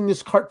she's doing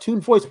this cartoon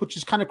voice, which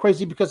is kind of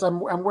crazy because I'm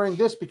wearing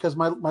this because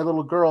my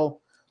little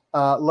girl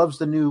loves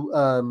the new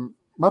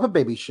Muppet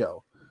Baby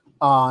show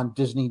on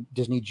Disney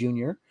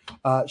Junior.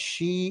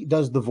 She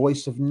does the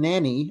voice of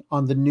Nanny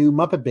on the new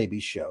Muppet Baby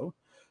show,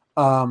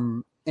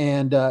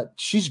 and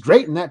she's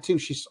great in that too.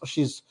 She's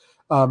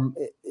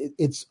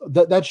it's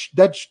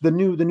that's the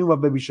new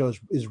Muppet Baby show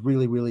is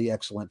really, really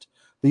excellent.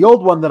 The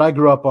old one that I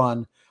grew up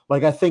on,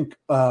 like, I think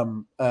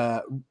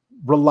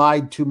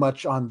relied too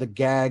much on the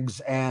gags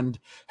and,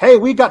 hey,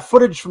 we got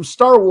footage from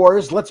Star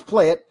Wars, let's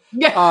play it.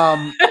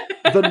 yeah.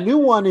 The new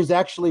one is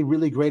actually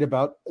really great.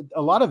 About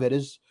a lot of it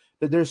is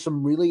that there's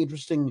some really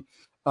interesting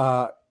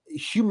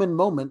human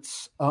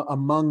moments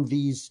among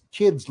these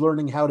kids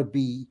learning how to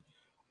be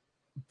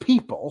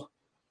people,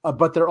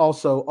 but they're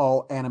also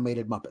all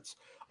animated Muppets.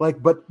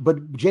 Like,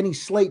 but Jenny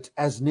Slate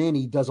as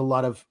Nanny does a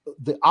lot of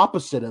the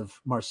opposite of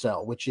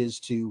Marcel, which is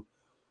to.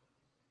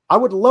 I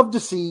would love to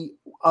see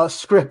a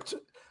script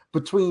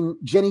between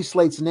Jenny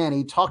Slate's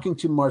Nanny talking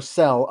to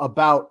Marcel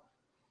about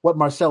what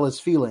Marcel is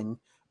feeling,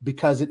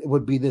 because it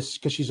would be this,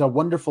 because she's a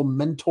wonderful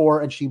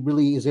mentor and she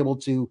really is able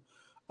to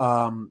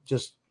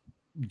just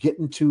get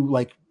into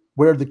like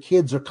where the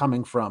kids are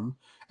coming from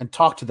and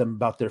talk to them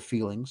about their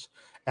feelings.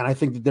 And I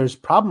think that there's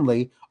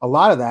probably a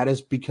lot of that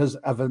is because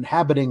of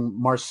inhabiting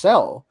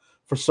Marcel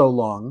for so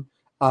long.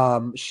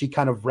 She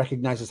kind of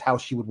recognizes how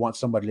she would want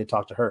somebody to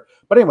talk to her.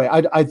 But anyway,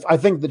 I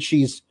think that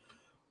she's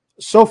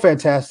so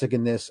fantastic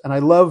in this, and I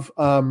love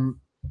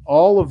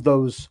all of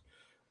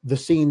the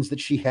scenes that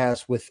she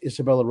has with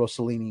Isabella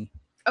Rossellini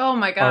Oh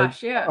my are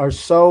gosh. Yeah. are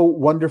so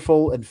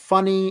wonderful and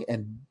funny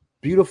and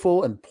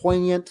beautiful and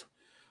poignant.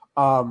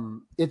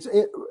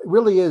 It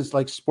really is,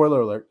 like,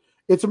 spoiler alert,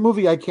 it's a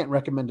movie I can't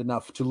recommend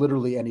enough to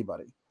literally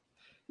anybody.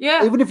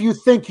 Yeah. Even if you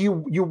think you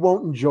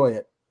won't enjoy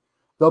it,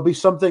 there'll be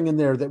something in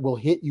there that will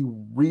hit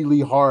you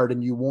really hard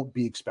and you won't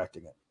be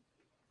expecting it.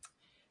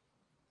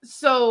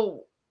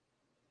 So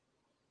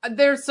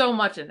there's so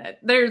much in it.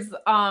 There's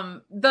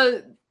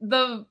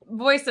the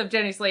voice of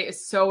Jenny Slate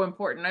is so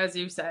important, as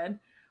you said.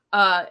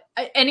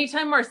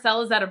 Anytime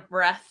Marcel is out of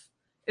breath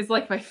is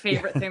like my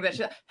favorite thing that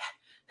she,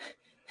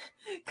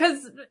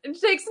 because it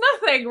takes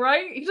nothing,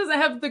 right? He doesn't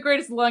have the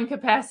greatest lung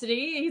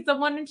capacity. He's a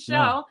one inch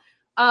shell.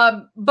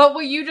 But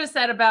what you just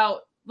said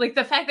about like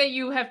the fact that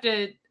you have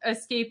to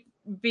escape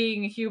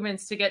being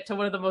humans to get to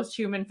one of the most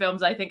human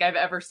films I think I've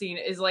ever seen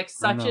is like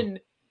such an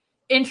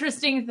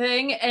interesting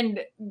thing, and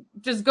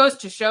just goes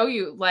to show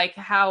you like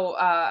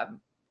how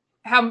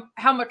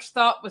much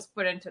thought was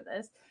put into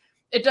this.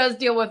 It does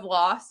deal with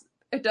loss.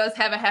 It does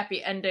have a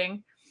happy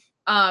ending.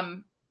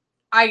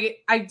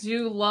 I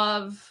do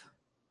love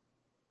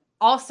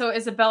also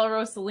Isabella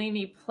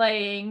Rossellini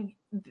playing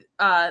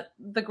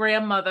the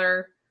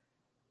grandmother.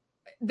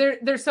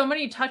 There's so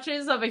many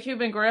touches of a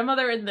human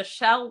grandmother in the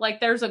shell. Like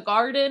there's a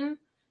garden,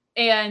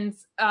 and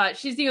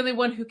she's the only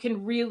one who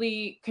can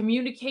really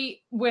communicate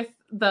with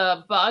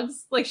the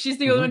bugs. Like she's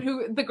the only one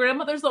who, the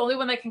grandmother's the only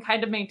one that can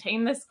kind of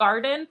maintain this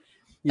garden.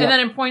 Yep. And then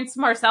in points,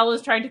 Marcel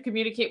is trying to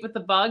communicate with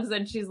the bugs,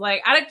 and she's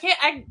like, I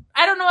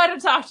don't know how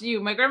to talk to you.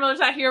 My grandmother's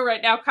not here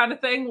right now, kind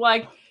of thing.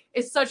 Like,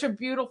 it's such a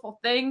beautiful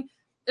thing.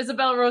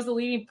 Isabella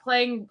Rossellini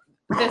playing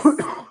this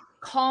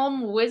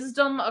calm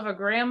wisdom of a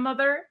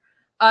grandmother.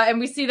 And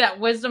we see that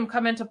wisdom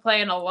come into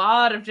play in a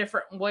lot of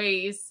different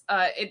ways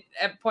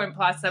at point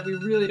plots that we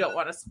really don't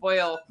want to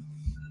spoil.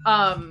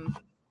 But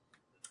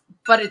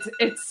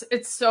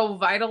it's so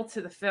vital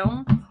to the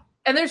film.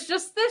 And there's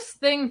just this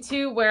thing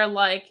too where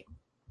like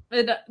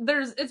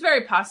it's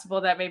very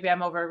possible that maybe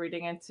I'm over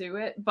reading into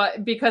it,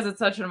 but because it's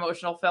such an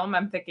emotional film,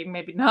 I'm thinking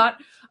maybe not.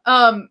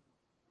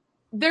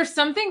 There's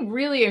something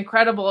really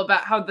incredible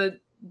about how the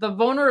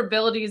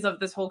vulnerabilities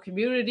of this whole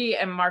community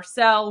and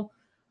Marcel,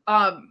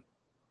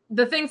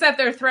 the things that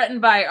they're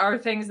threatened by are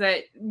things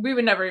that we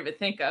would never even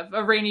think of.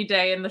 A rainy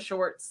day in the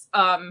shorts,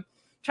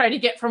 trying to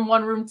get from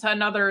one room to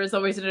another is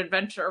always an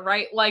adventure,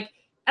 right? Like,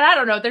 and I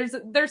don't know,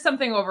 there's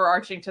something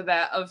overarching to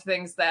that of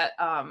things that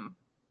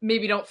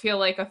maybe don't feel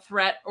like a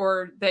threat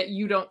or that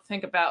you don't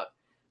think about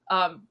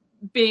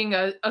being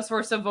a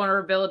source of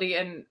vulnerability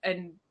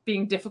and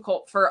being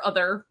difficult for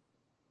other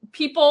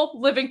people,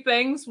 living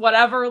things,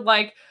 whatever.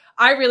 Like,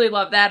 I really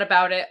love that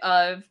about it,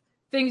 of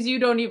things you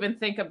don't even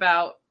think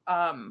about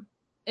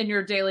in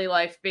your daily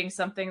life being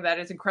something that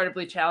is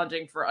incredibly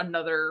challenging for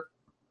another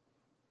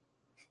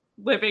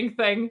living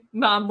thing,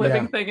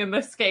 non-living Yeah. thing in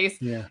this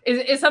case, Yeah.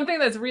 is something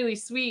that's really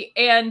sweet.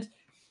 And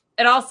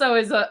it also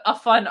is a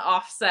fun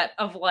offset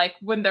of like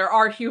when there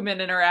are human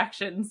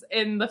interactions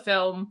in the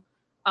film,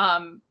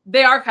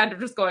 they are kind of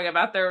just going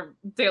about their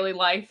daily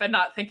life and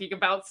not thinking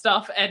about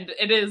stuff. And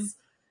it is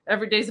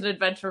every day's an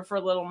adventure for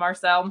little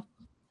Marcel.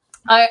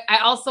 I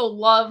also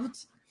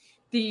loved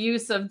the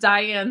use of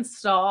Diane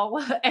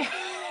Stahl.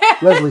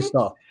 Leslie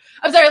Stahl.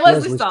 I'm sorry,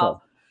 Leslie Leslie Stahl.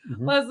 Stahl.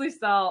 Mm-hmm. Leslie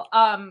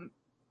Stahl.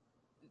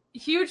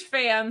 Huge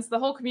fans. The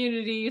whole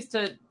community used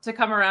to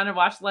come around and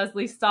watch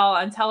Leslie Stahl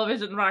on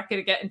television. We're not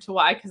going to get into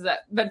why, because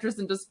that ventures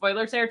into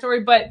spoiler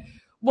territory. But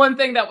one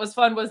thing that was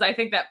fun was, I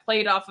think, that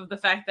played off of the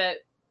fact that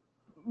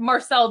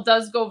Marcel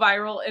does go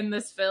viral in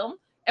this film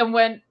and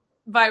went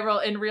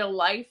viral in real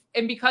life.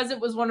 And because it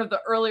was one of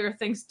the earlier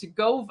things to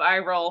go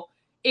viral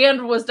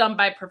and was done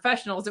by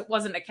professionals, it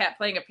wasn't a cat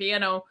playing a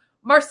piano.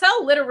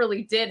 Marcel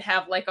literally did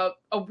have like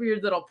a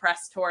weird little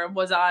press tour and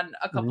was on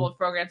a couple of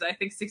programs. I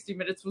think 60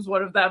 Minutes was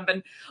one of them.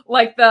 And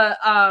like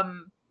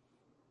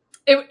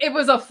it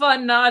was a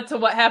fun nod to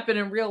what happened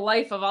in real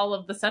life, of all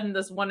of the sudden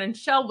this one in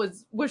shell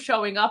was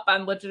showing up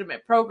on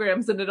legitimate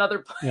programs and in other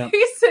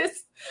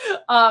places,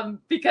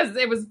 because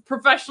it was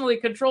professionally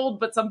controlled,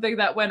 but something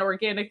that went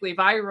organically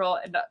viral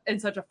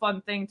and such a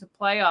fun thing to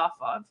play off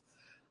of.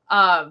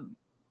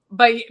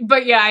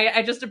 But yeah,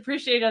 I just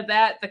appreciated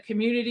that, the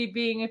community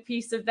being a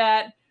piece of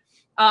that.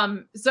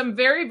 Some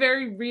very,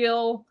 very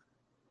real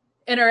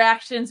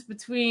interactions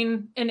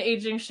between an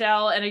aging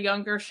Shell and a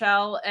younger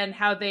Shell, and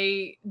how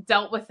they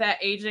dealt with that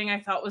aging, I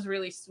thought was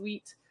really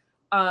sweet.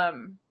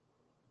 The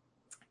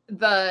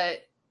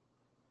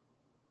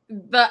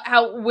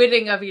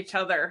outwitting of each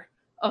other,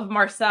 of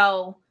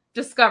Marcel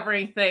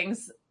discovering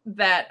things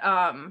that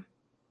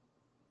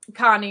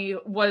Connie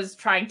was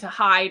trying to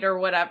hide or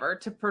whatever,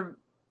 to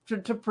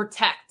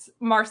protect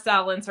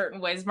Marcel in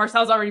certain ways.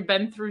 Marcel's already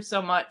been through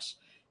so much,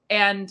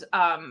 and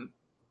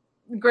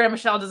Grandma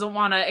Shell doesn't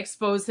want to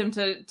expose him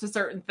to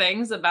certain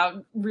things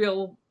about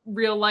real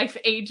life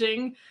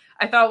aging.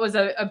 I thought was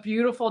a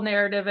beautiful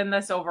narrative in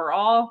this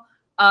overall.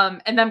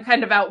 And them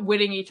kind of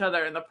outwitting each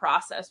other in the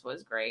process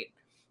was great.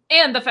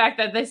 And the fact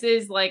that this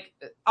is like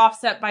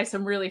offset by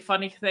some really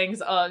funny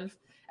things of,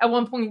 at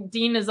one point,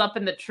 Dean is up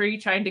in the tree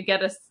trying to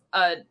get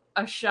a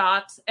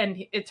shot,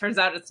 and it turns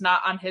out it's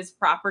not on his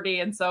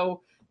property. And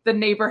so the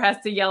neighbor has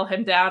to yell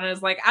him down and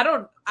is like, I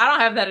don't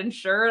have that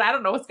insured. I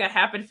don't know what's going to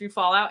happen if you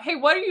fall out. Hey,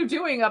 what are you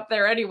doing up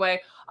there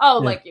anyway? Oh,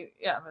 like, you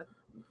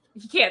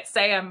can't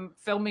say I'm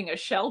filming a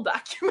Shell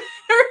documentary,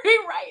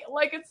 right?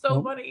 Like, it's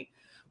so funny.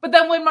 But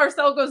then when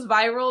Marcel goes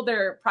viral,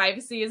 their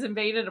privacy is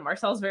invaded, and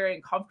Marcel's very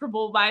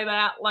uncomfortable by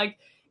that. Like,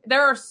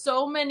 there are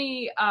so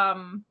many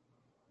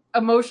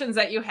emotions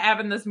that you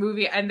have in this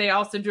movie, and they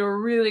also do a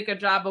really good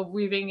job of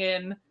weaving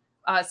in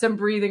some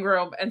breathing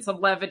room and some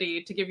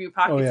levity to give you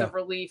pockets of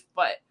relief.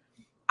 But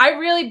I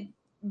really,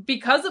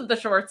 because of the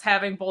shorts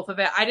having both of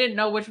it, I didn't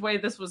know which way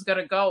this was going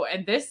to go.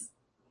 And this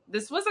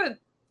was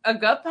a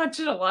gut punch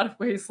in a lot of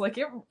ways. Like,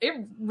 it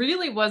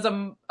really was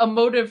a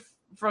motive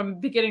from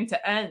beginning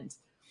to end.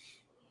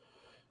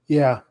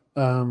 Yeah.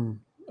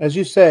 As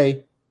you say,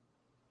 it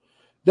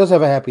does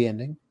have a happy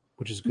ending,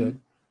 which is good.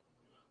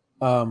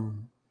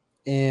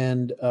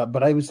 Mm-hmm.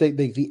 But I would say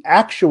the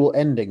actual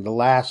ending, the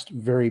last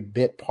very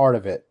bit part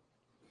of it,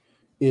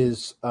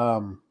 is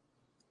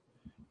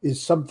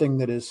something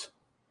that is,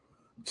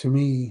 to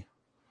me,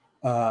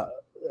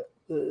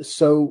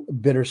 so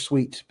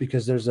bittersweet,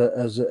 because there's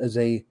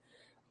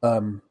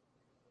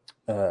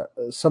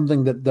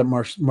something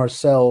that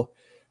Marcel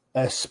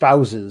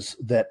espouses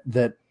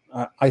that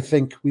I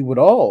think we would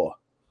all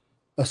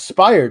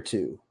aspire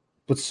to,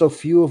 but so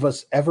few of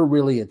us ever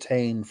really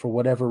attain for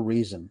whatever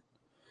reason.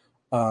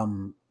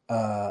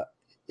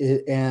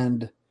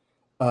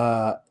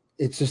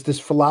 It's just this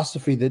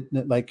philosophy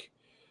that like,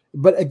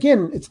 but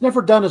again, it's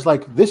never done as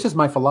like, this is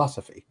my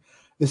philosophy.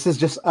 This is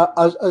just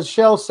a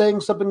Shell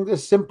saying something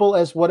as simple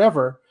as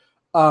whatever.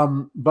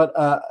 But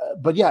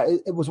yeah,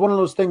 it was one of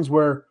those things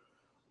where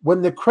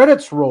when the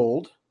credits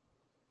rolled,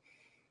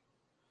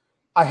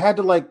 I had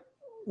to like,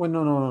 well,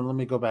 no, let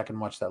me go back and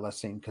watch that last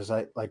scene, because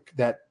I like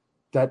that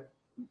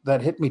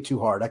hit me too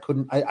hard.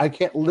 I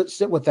can't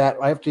sit with that.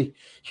 I have to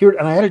hear it,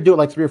 and I had to do it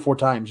like 3 or 4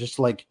 times just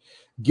to like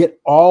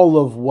get all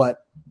of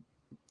what,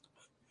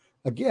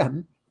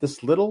 again,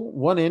 this little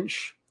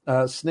 1-inch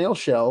snail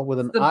shell with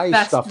an eye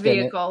stuffed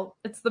vehicle.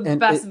 in it. It's the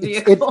best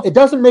vehicle. It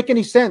doesn't make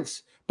any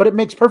sense, but it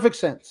makes perfect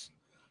sense.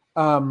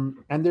 And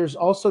there's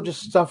also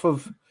just stuff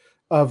of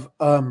I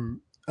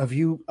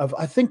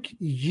think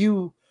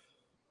you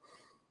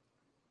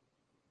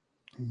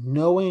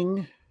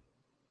knowing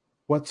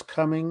what's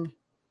coming,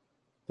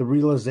 the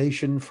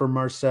realization for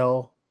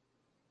Marcel,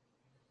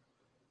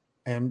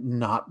 and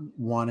not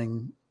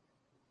wanting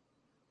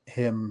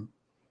him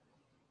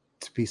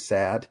to be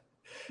sad.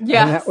 And that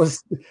Yes.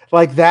 was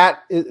like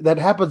that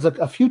happens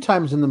a few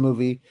times in the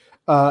movie.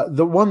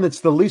 The one that's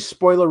the least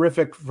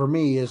spoilerific for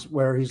me is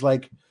where he's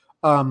like,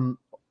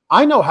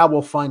 I know how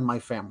we'll find my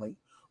family.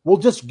 We'll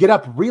just get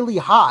up really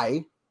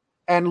high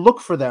and look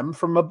for them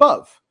from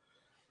above.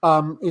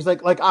 He's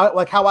like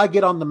how I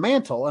get on the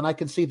mantle and I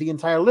can see the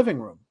entire living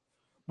room.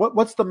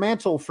 What's the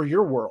mantle for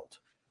your world?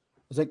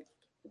 It's like,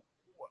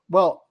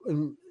 well,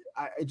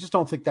 I just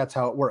don't think that's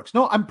how it works.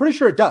 No, I'm pretty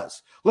sure it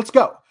does. Let's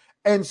go.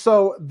 And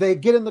so they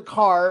get in the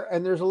car,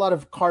 and there's a lot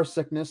of car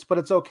sickness, but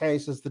it's okay,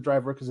 says the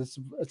driver, because it's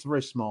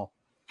very small.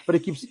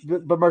 But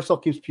Marcel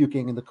keeps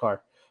puking in the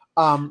car.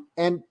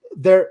 And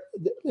they're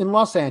in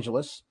Los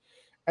Angeles,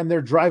 and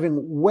they're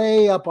driving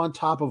way up on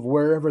top of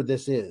wherever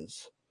this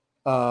is,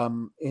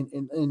 in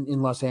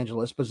Los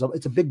Angeles. But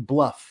it's a big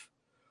bluff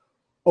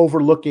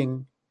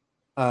overlooking,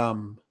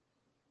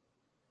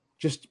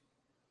 just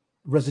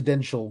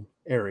residential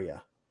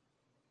area,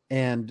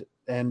 and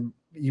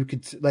you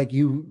could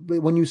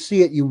when you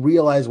see it, you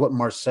realize what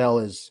Marcel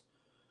is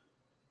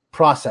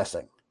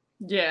processing.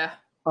 Yeah.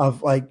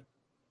 Of like,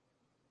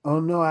 oh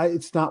no,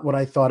 it's not what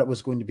I thought it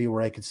was going to be,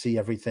 where I could see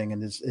everything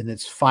and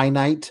it's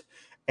finite,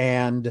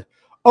 and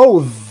oh,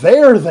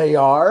 there they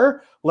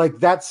are. Like,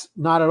 that's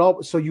not at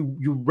all. So you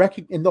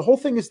recognize, and the whole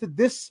thing is that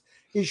this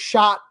is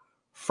shot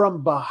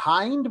from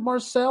behind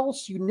Marcel,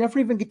 so you never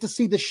even get to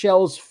see the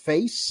shell's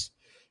face.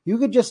 You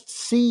could just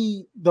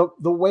see the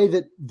way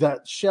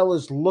that shell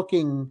is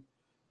looking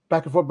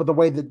back and forth, but the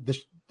way that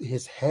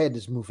his head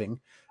is moving,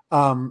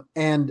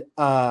 and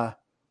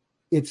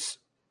it's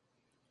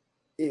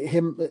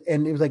him,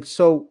 and it was like,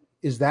 so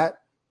is that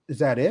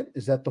it?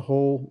 Is that the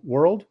whole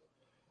world?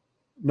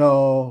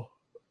 No,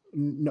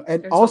 no.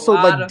 And There's a also,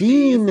 lot like, of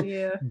these.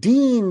 Yeah.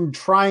 Dean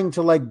trying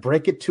to like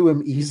break it to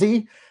him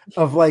easy,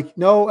 of like,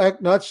 no,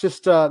 that's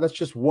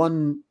just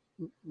one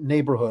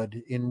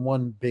neighborhood in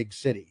one big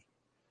city,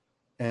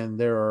 and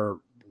there are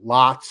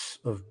lots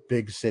of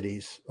big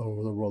cities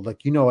over the world.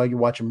 Like, you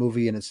watch a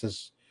movie and it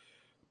says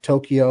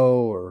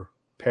Tokyo or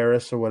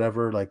Paris or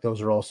whatever, like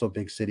those are also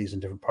big cities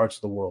in different parts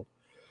of the world.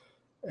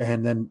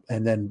 And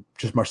then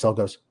just Marcel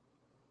goes,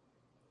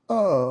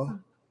 oh,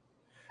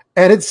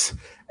 and it's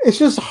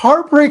just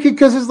heartbreaking,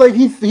 because it's like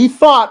he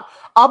thought,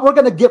 we're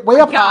going to get way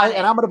up high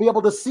and I'm going to be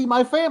able to see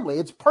my family.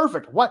 It's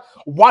perfect.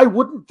 Why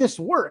wouldn't this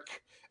work?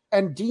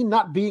 And Dean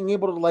not being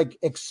able to like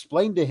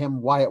explain to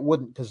him why it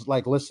wouldn't, because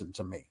like, listen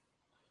to me.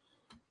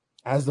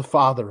 As the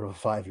father of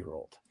a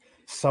 5-year-old,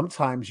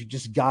 sometimes you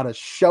just got to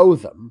show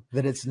them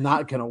that it's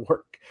not going to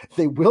work.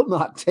 They will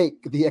not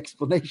take the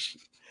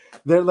explanation.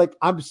 They're like,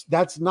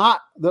 that's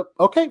not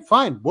okay,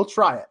 fine. We'll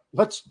try it.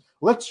 Let's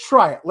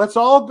try it. Let's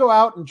all go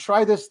out and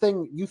try this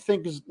thing you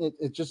think is,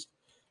 it's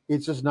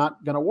just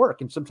not going to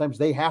work. And sometimes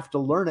they have to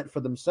learn it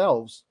for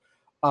themselves.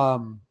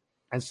 And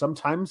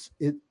sometimes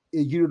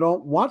you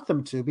don't want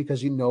them to,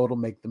 because it'll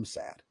make them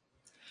sad.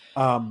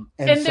 And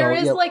so, there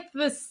is like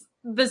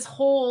this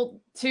whole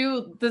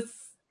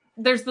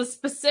there's the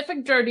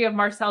specific journey of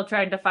Marcel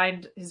trying to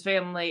find his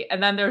family,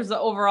 and then there's the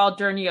overall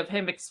journey of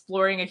him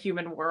exploring a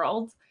human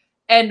world,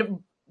 and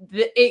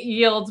it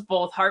yields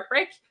both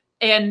heartbreak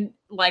and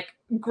like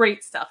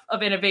great stuff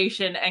of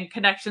innovation and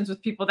connections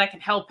with people that can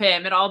help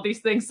him and all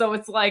these things. So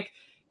it's like,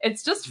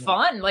 it's just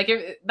fun.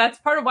 Like, that's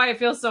part of why it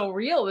feels so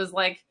real, is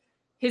like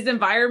his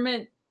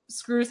environment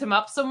screws him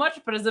up so much,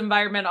 but his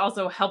environment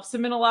also helps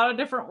him in a lot of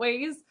different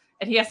ways.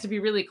 And he has to be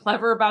really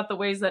clever about the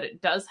ways that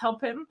it does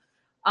help him.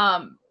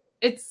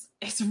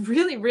 It's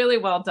really, really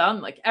well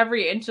done. Like,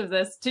 every inch of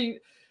this, to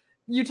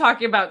you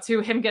talking about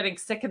too, him getting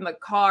sick in the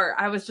car.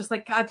 I was just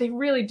like, God, they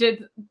really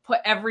did put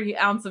every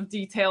ounce of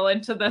detail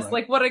into this.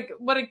 Right. Like,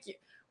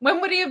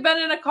 when would he have been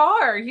in a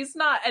car? He's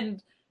not,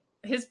 and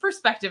his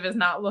perspective is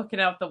not looking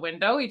out the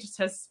window. He just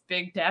has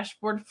big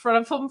dashboard in front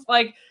of him.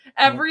 Like,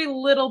 every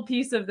little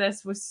piece of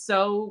this was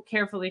so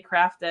carefully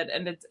crafted,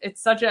 and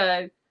it's such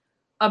a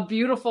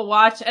beautiful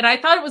watch. And I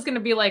thought it was going to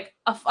be like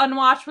a fun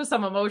watch with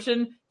some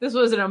emotion. This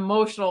was an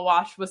emotional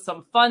watch with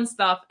some fun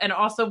stuff, and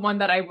also one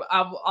that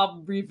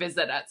I'll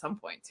revisit at some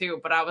point too.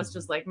 But I was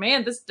just like,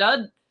 man, this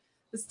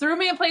threw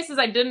me in places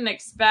I didn't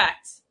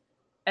expect.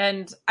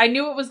 And I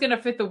knew it was going to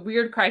fit the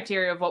weird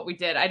criteria of what we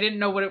did. I didn't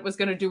know what it was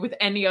going to do with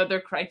any other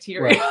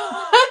criteria,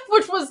 right.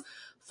 Which was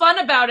fun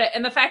about it.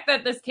 And the fact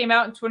that this came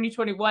out in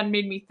 2021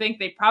 made me think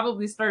they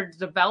probably started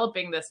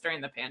developing this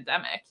during the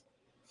pandemic.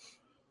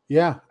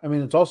 Yeah, I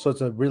mean,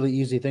 it's a really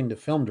easy thing to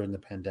film during the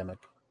pandemic.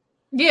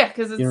 Yeah,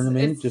 because it's you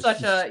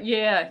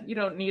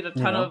don't need a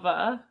ton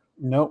of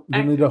nope, you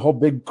don't need a whole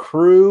big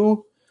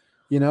crew.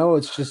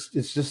 It's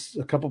just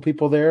a couple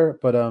people there,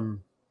 but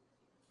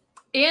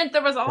and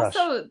there was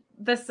also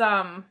this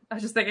I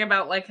was just thinking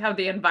about like how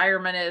the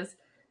environment is.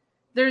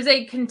 There's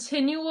a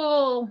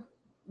continual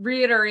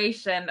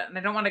reiteration, and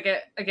I don't want to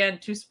get again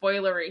too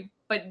spoilery,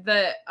 but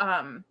the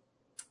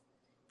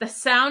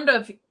sound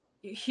of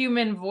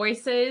human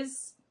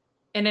voices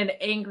in an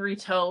angry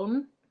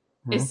tone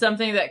is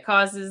something that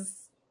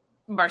causes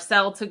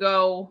Marcel to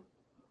go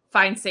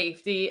find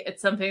safety.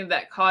 It's something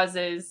that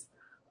causes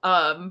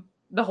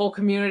the whole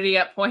community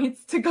at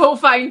points to go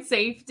find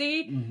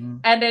safety. Mm-hmm.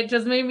 And it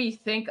just made me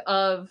think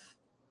of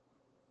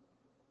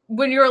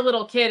when you're a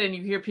little kid and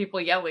you hear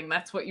people yelling,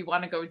 that's what you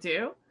want to go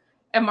do.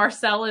 And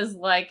Marcel is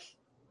like,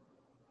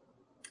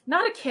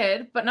 not a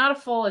kid, but not a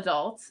full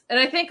adult. And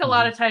I think a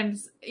lot of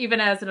times, even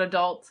as an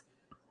adult,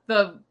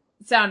 the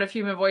sound of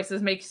human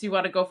voices makes you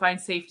want to go find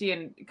safety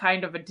in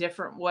kind of a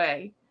different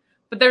way.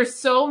 But there's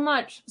so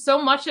much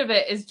of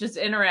it is just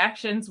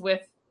interactions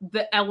with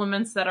the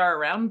elements that are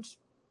around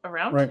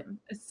Right. him.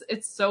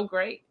 It's so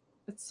great.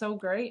 It's so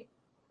great.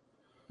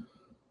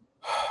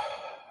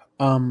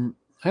 I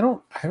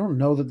don't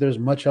know that there's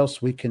much else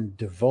we can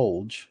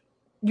divulge.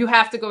 You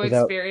have to go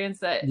Without, experience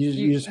it.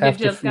 you just have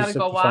just got to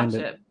go watch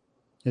it.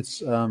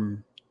 It's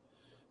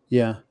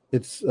yeah,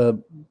 it's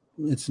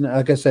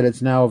like I said,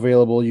 it's now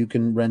available. You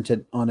can rent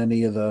it on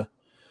any of the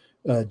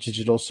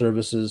digital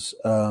services,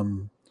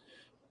 and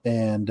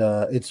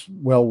it's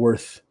well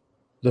worth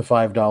the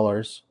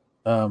 $5.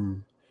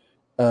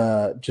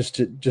 Just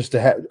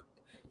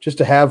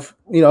to have,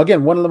 you know,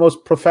 again, one of the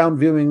most profound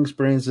viewing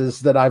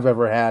experiences that I've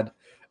ever had,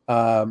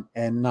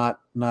 and not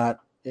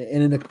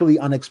in a completely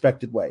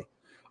unexpected way.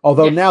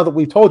 Although now that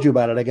we've told you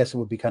about it, I guess it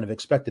would be kind of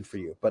expected for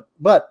you. But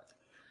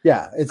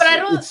yeah, but I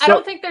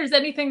don't think there's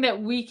anything that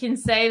we can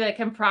say that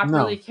can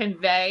properly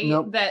convey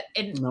that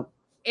an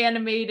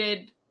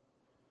animated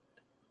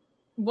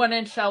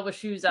 1-inch shell with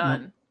shoes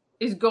on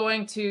is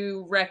going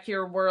to wreck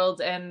your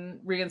world and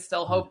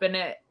reinstill hope in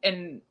it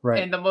in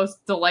the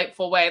most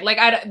delightful way.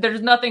 Like,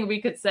 there's nothing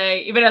we could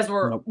say, even as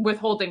we're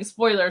withholding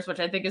spoilers, which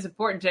I think is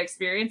important to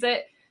experience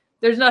it.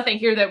 There's nothing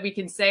here that we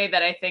can say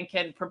that I think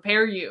can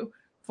prepare you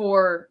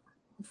for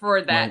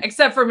that,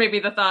 except for maybe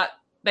the thought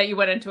that you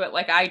went into it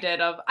like I did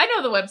of, I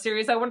know the web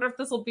series, I wonder if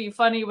this will be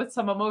funny with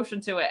some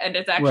emotion to it. And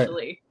it's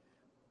actually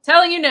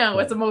telling you now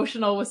it's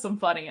emotional with some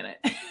funny in it.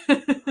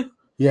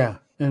 Yeah.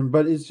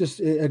 But it's just,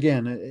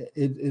 again,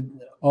 it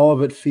all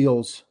of it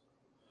feels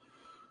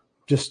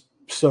just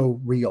so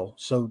real,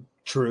 so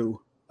true.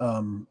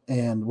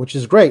 And which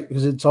is great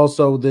because it's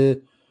also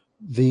there's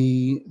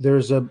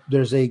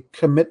a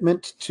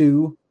commitment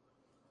to,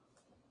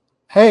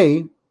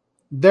 hey,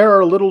 there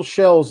are little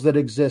shells that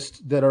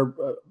exist that are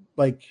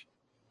like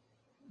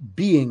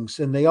beings,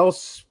 and they all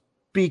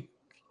speak,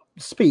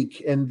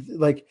 and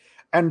like,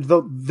 and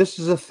this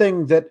is a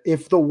thing that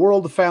if the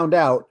world found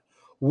out,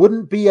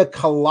 wouldn't be a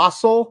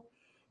colossal,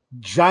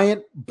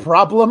 giant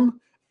problem,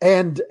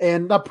 and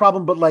not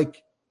problem, but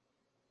like,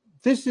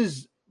 this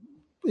is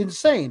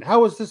insane.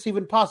 How is this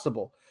even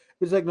possible?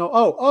 It's like, no,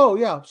 oh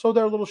yeah, so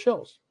they're little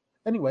shells.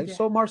 Anyway,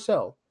 so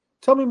Marcel,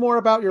 tell me more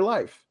about your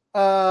life.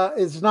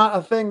 It's not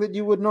a thing that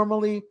you would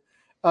normally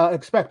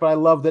expect, but I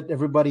love that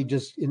everybody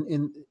just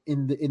in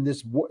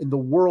the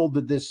world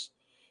that this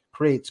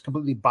creates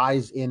completely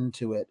buys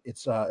into it.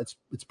 It's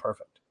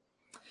perfect.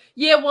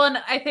 Yeah, well, and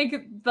I think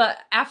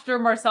after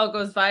Marcel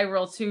goes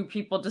viral too,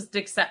 people just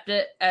accept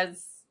it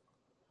as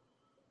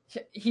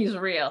he's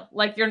real.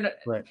 Like,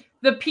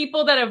 the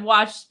people that have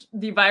watched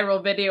the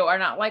viral video are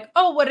not like,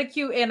 oh, what a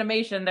cute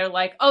animation. They're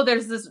like, oh,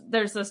 there's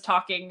this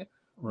talking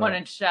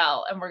 1-inch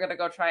shell, and we're gonna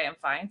go try and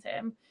find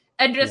him.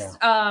 And just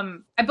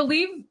I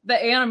believe the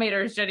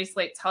animator is Jenny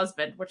Slate's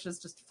husband, which is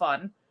just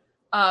fun.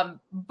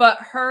 But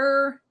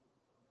her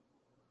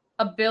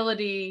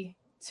ability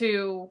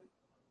to,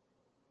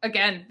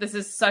 again, this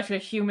is such a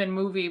human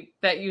movie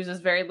that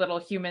uses very little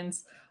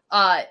humans,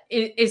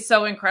 is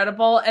so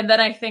incredible. And then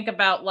I think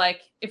about,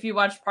 like, if you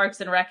watch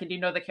Parks and Rec and you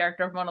know the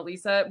character of Mona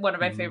Lisa, one of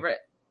my favorite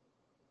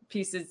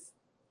pieces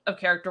of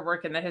character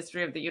work in the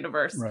history of the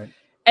universe. Right.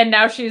 And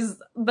now she's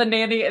the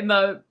nanny in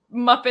the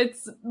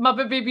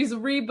Muppet Babies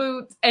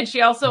reboot, and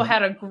she also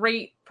had a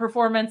great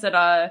performance at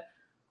a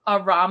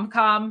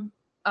rom-com.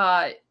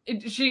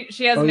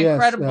 She has an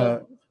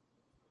incredible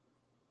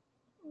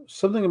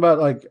something about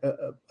like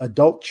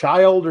adult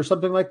child or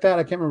something like that.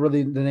 I can't remember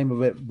the name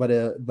of it, but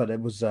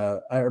it was.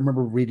 I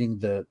remember reading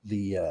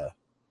the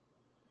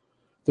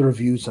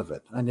reviews of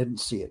it. I didn't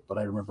see it, but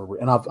I remember,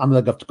 and I'm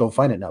gonna have to go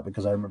find it now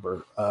because I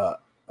remember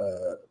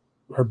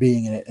her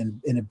being in it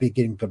and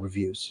getting good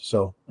reviews.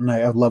 So, and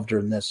I've loved her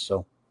in this.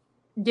 So,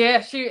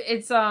 yeah,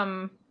 it's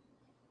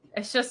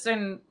just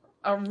a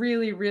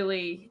really,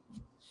 really.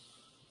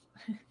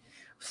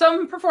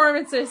 Some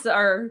performances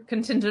are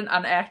contingent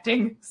on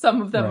acting.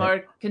 Some of them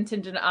are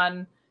contingent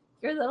on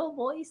your little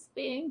voice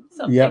being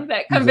something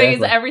that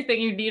conveys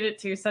everything you need it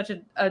to. Such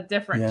a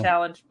different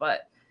challenge,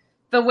 but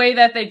the way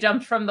that they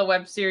jumped from the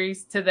web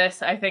series to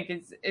this, I think,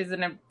 is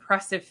an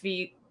impressive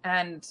feat.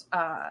 And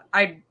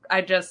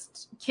I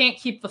just can't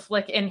keep the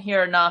flick in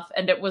here enough.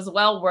 And it was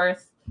well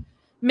worth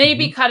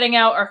maybe cutting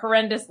out a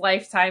horrendous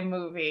Lifetime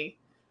movie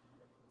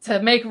to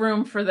make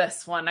room for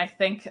this one. I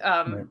think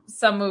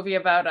some movie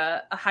about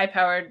a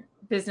high-powered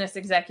business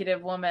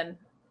executive woman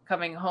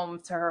coming home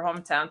to her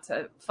hometown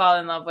to fall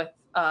in love with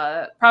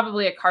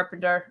probably a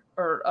carpenter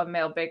or a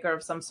male baker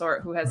of some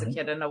sort who has a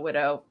kid and a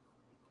widow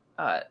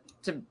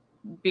to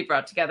be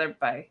brought together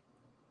by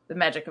the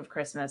magic of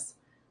Christmas.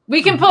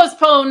 We can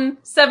postpone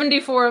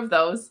 74 of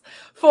those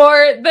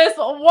for this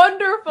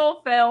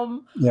wonderful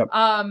film. Yep.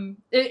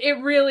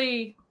 It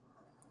really,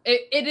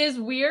 it is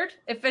weird.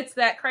 It fits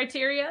that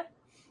criteria.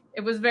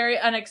 It was very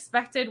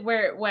unexpected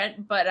where it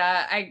went, but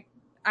I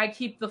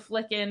keep the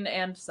flick in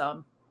and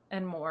some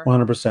and more.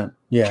 100%.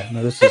 Yeah.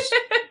 No, this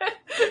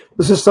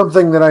is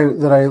something that I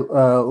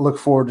look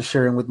forward to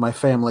sharing with my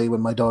family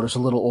when my daughter's a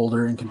little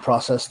older and can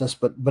process this.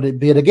 But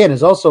it again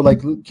is also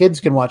like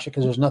kids can watch it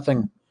because there's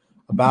nothing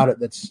about it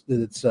that's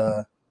be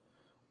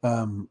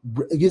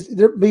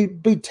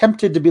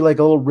tempted to be like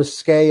a little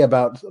risque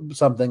about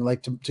something,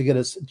 like to get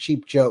a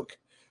cheap joke,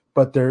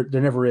 but there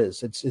never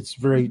is. It's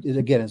very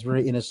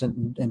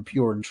innocent and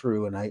pure and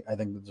true, and I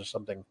think that there's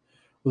something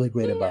really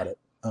great about it.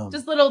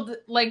 Just little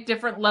like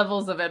different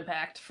levels of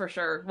impact for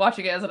sure.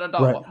 Watching it as an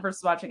adult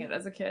versus watching it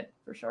as a kid,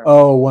 for sure.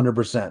 Oh,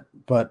 100%.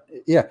 But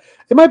yeah,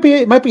 it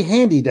might be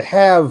handy to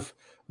have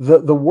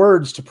the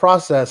words to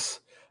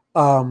process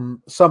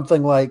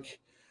something like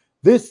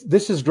this.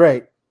 This is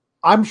great.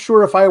 I'm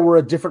sure if I were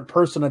a different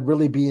person, I'd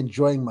really be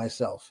enjoying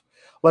myself.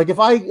 Like if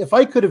I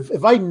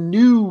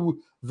knew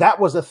that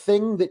was a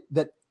thing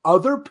that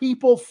other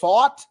people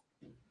thought,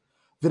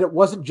 that it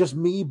wasn't just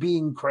me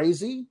being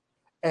crazy.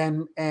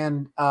 And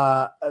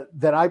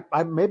that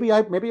I maybe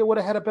would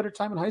have had a better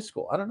time in high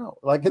school. I don't know.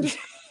 Like it's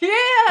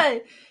yeah,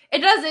 it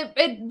does.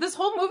 This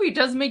whole movie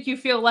does make you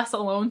feel less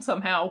alone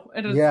somehow.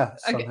 It is,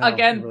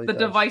 again, it really the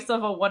does. Device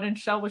of a 1-inch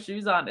shell with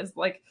shoes on is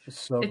like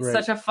it's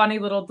such a funny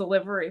little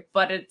delivery,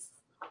 but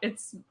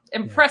it's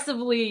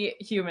impressively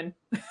human.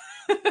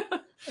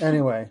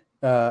 Anyway,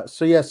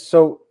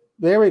 so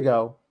there we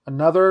go.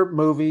 Another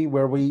movie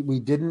where we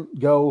didn't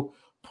go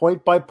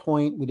point by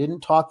point. We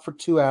didn't talk for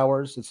 2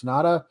 hours. It's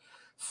not a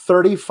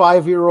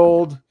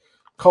 35-year-old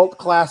cult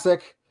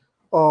classic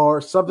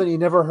or something you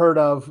never heard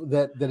of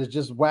that is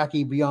just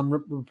wacky beyond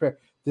repair.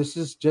 This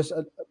is just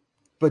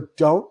but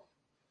don't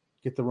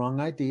get the wrong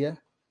idea.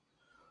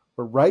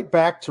 We're right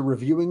back to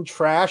reviewing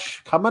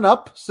trash coming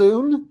up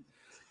soon.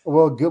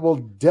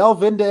 We'll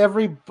delve into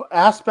every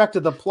aspect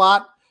of the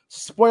plot,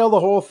 spoil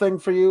the whole thing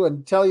for you,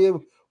 and tell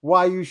you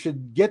why you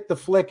should get the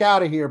flick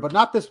out of here, but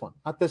not this one,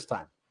 not this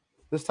time.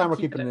 This time we're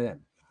keeping it in.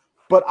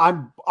 But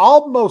I'm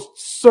almost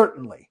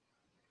certainly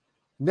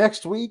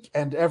next week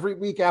and every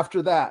week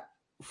after that,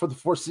 for the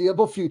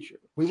foreseeable future,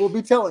 we will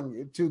be telling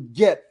you to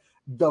get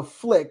the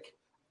flick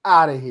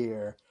out of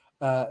here.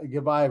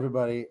 Goodbye,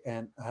 everybody,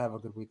 and have a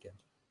good weekend.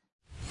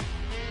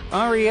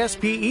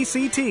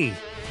 RESPECT.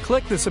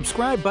 Click the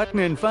subscribe button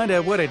and find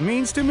out what it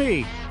means to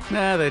me.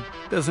 Nah, that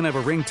doesn't have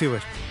a ring to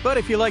it. But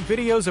if you like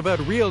videos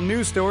about real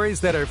news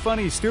stories that are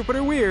funny, stupid,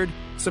 or weird,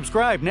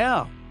 subscribe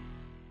now.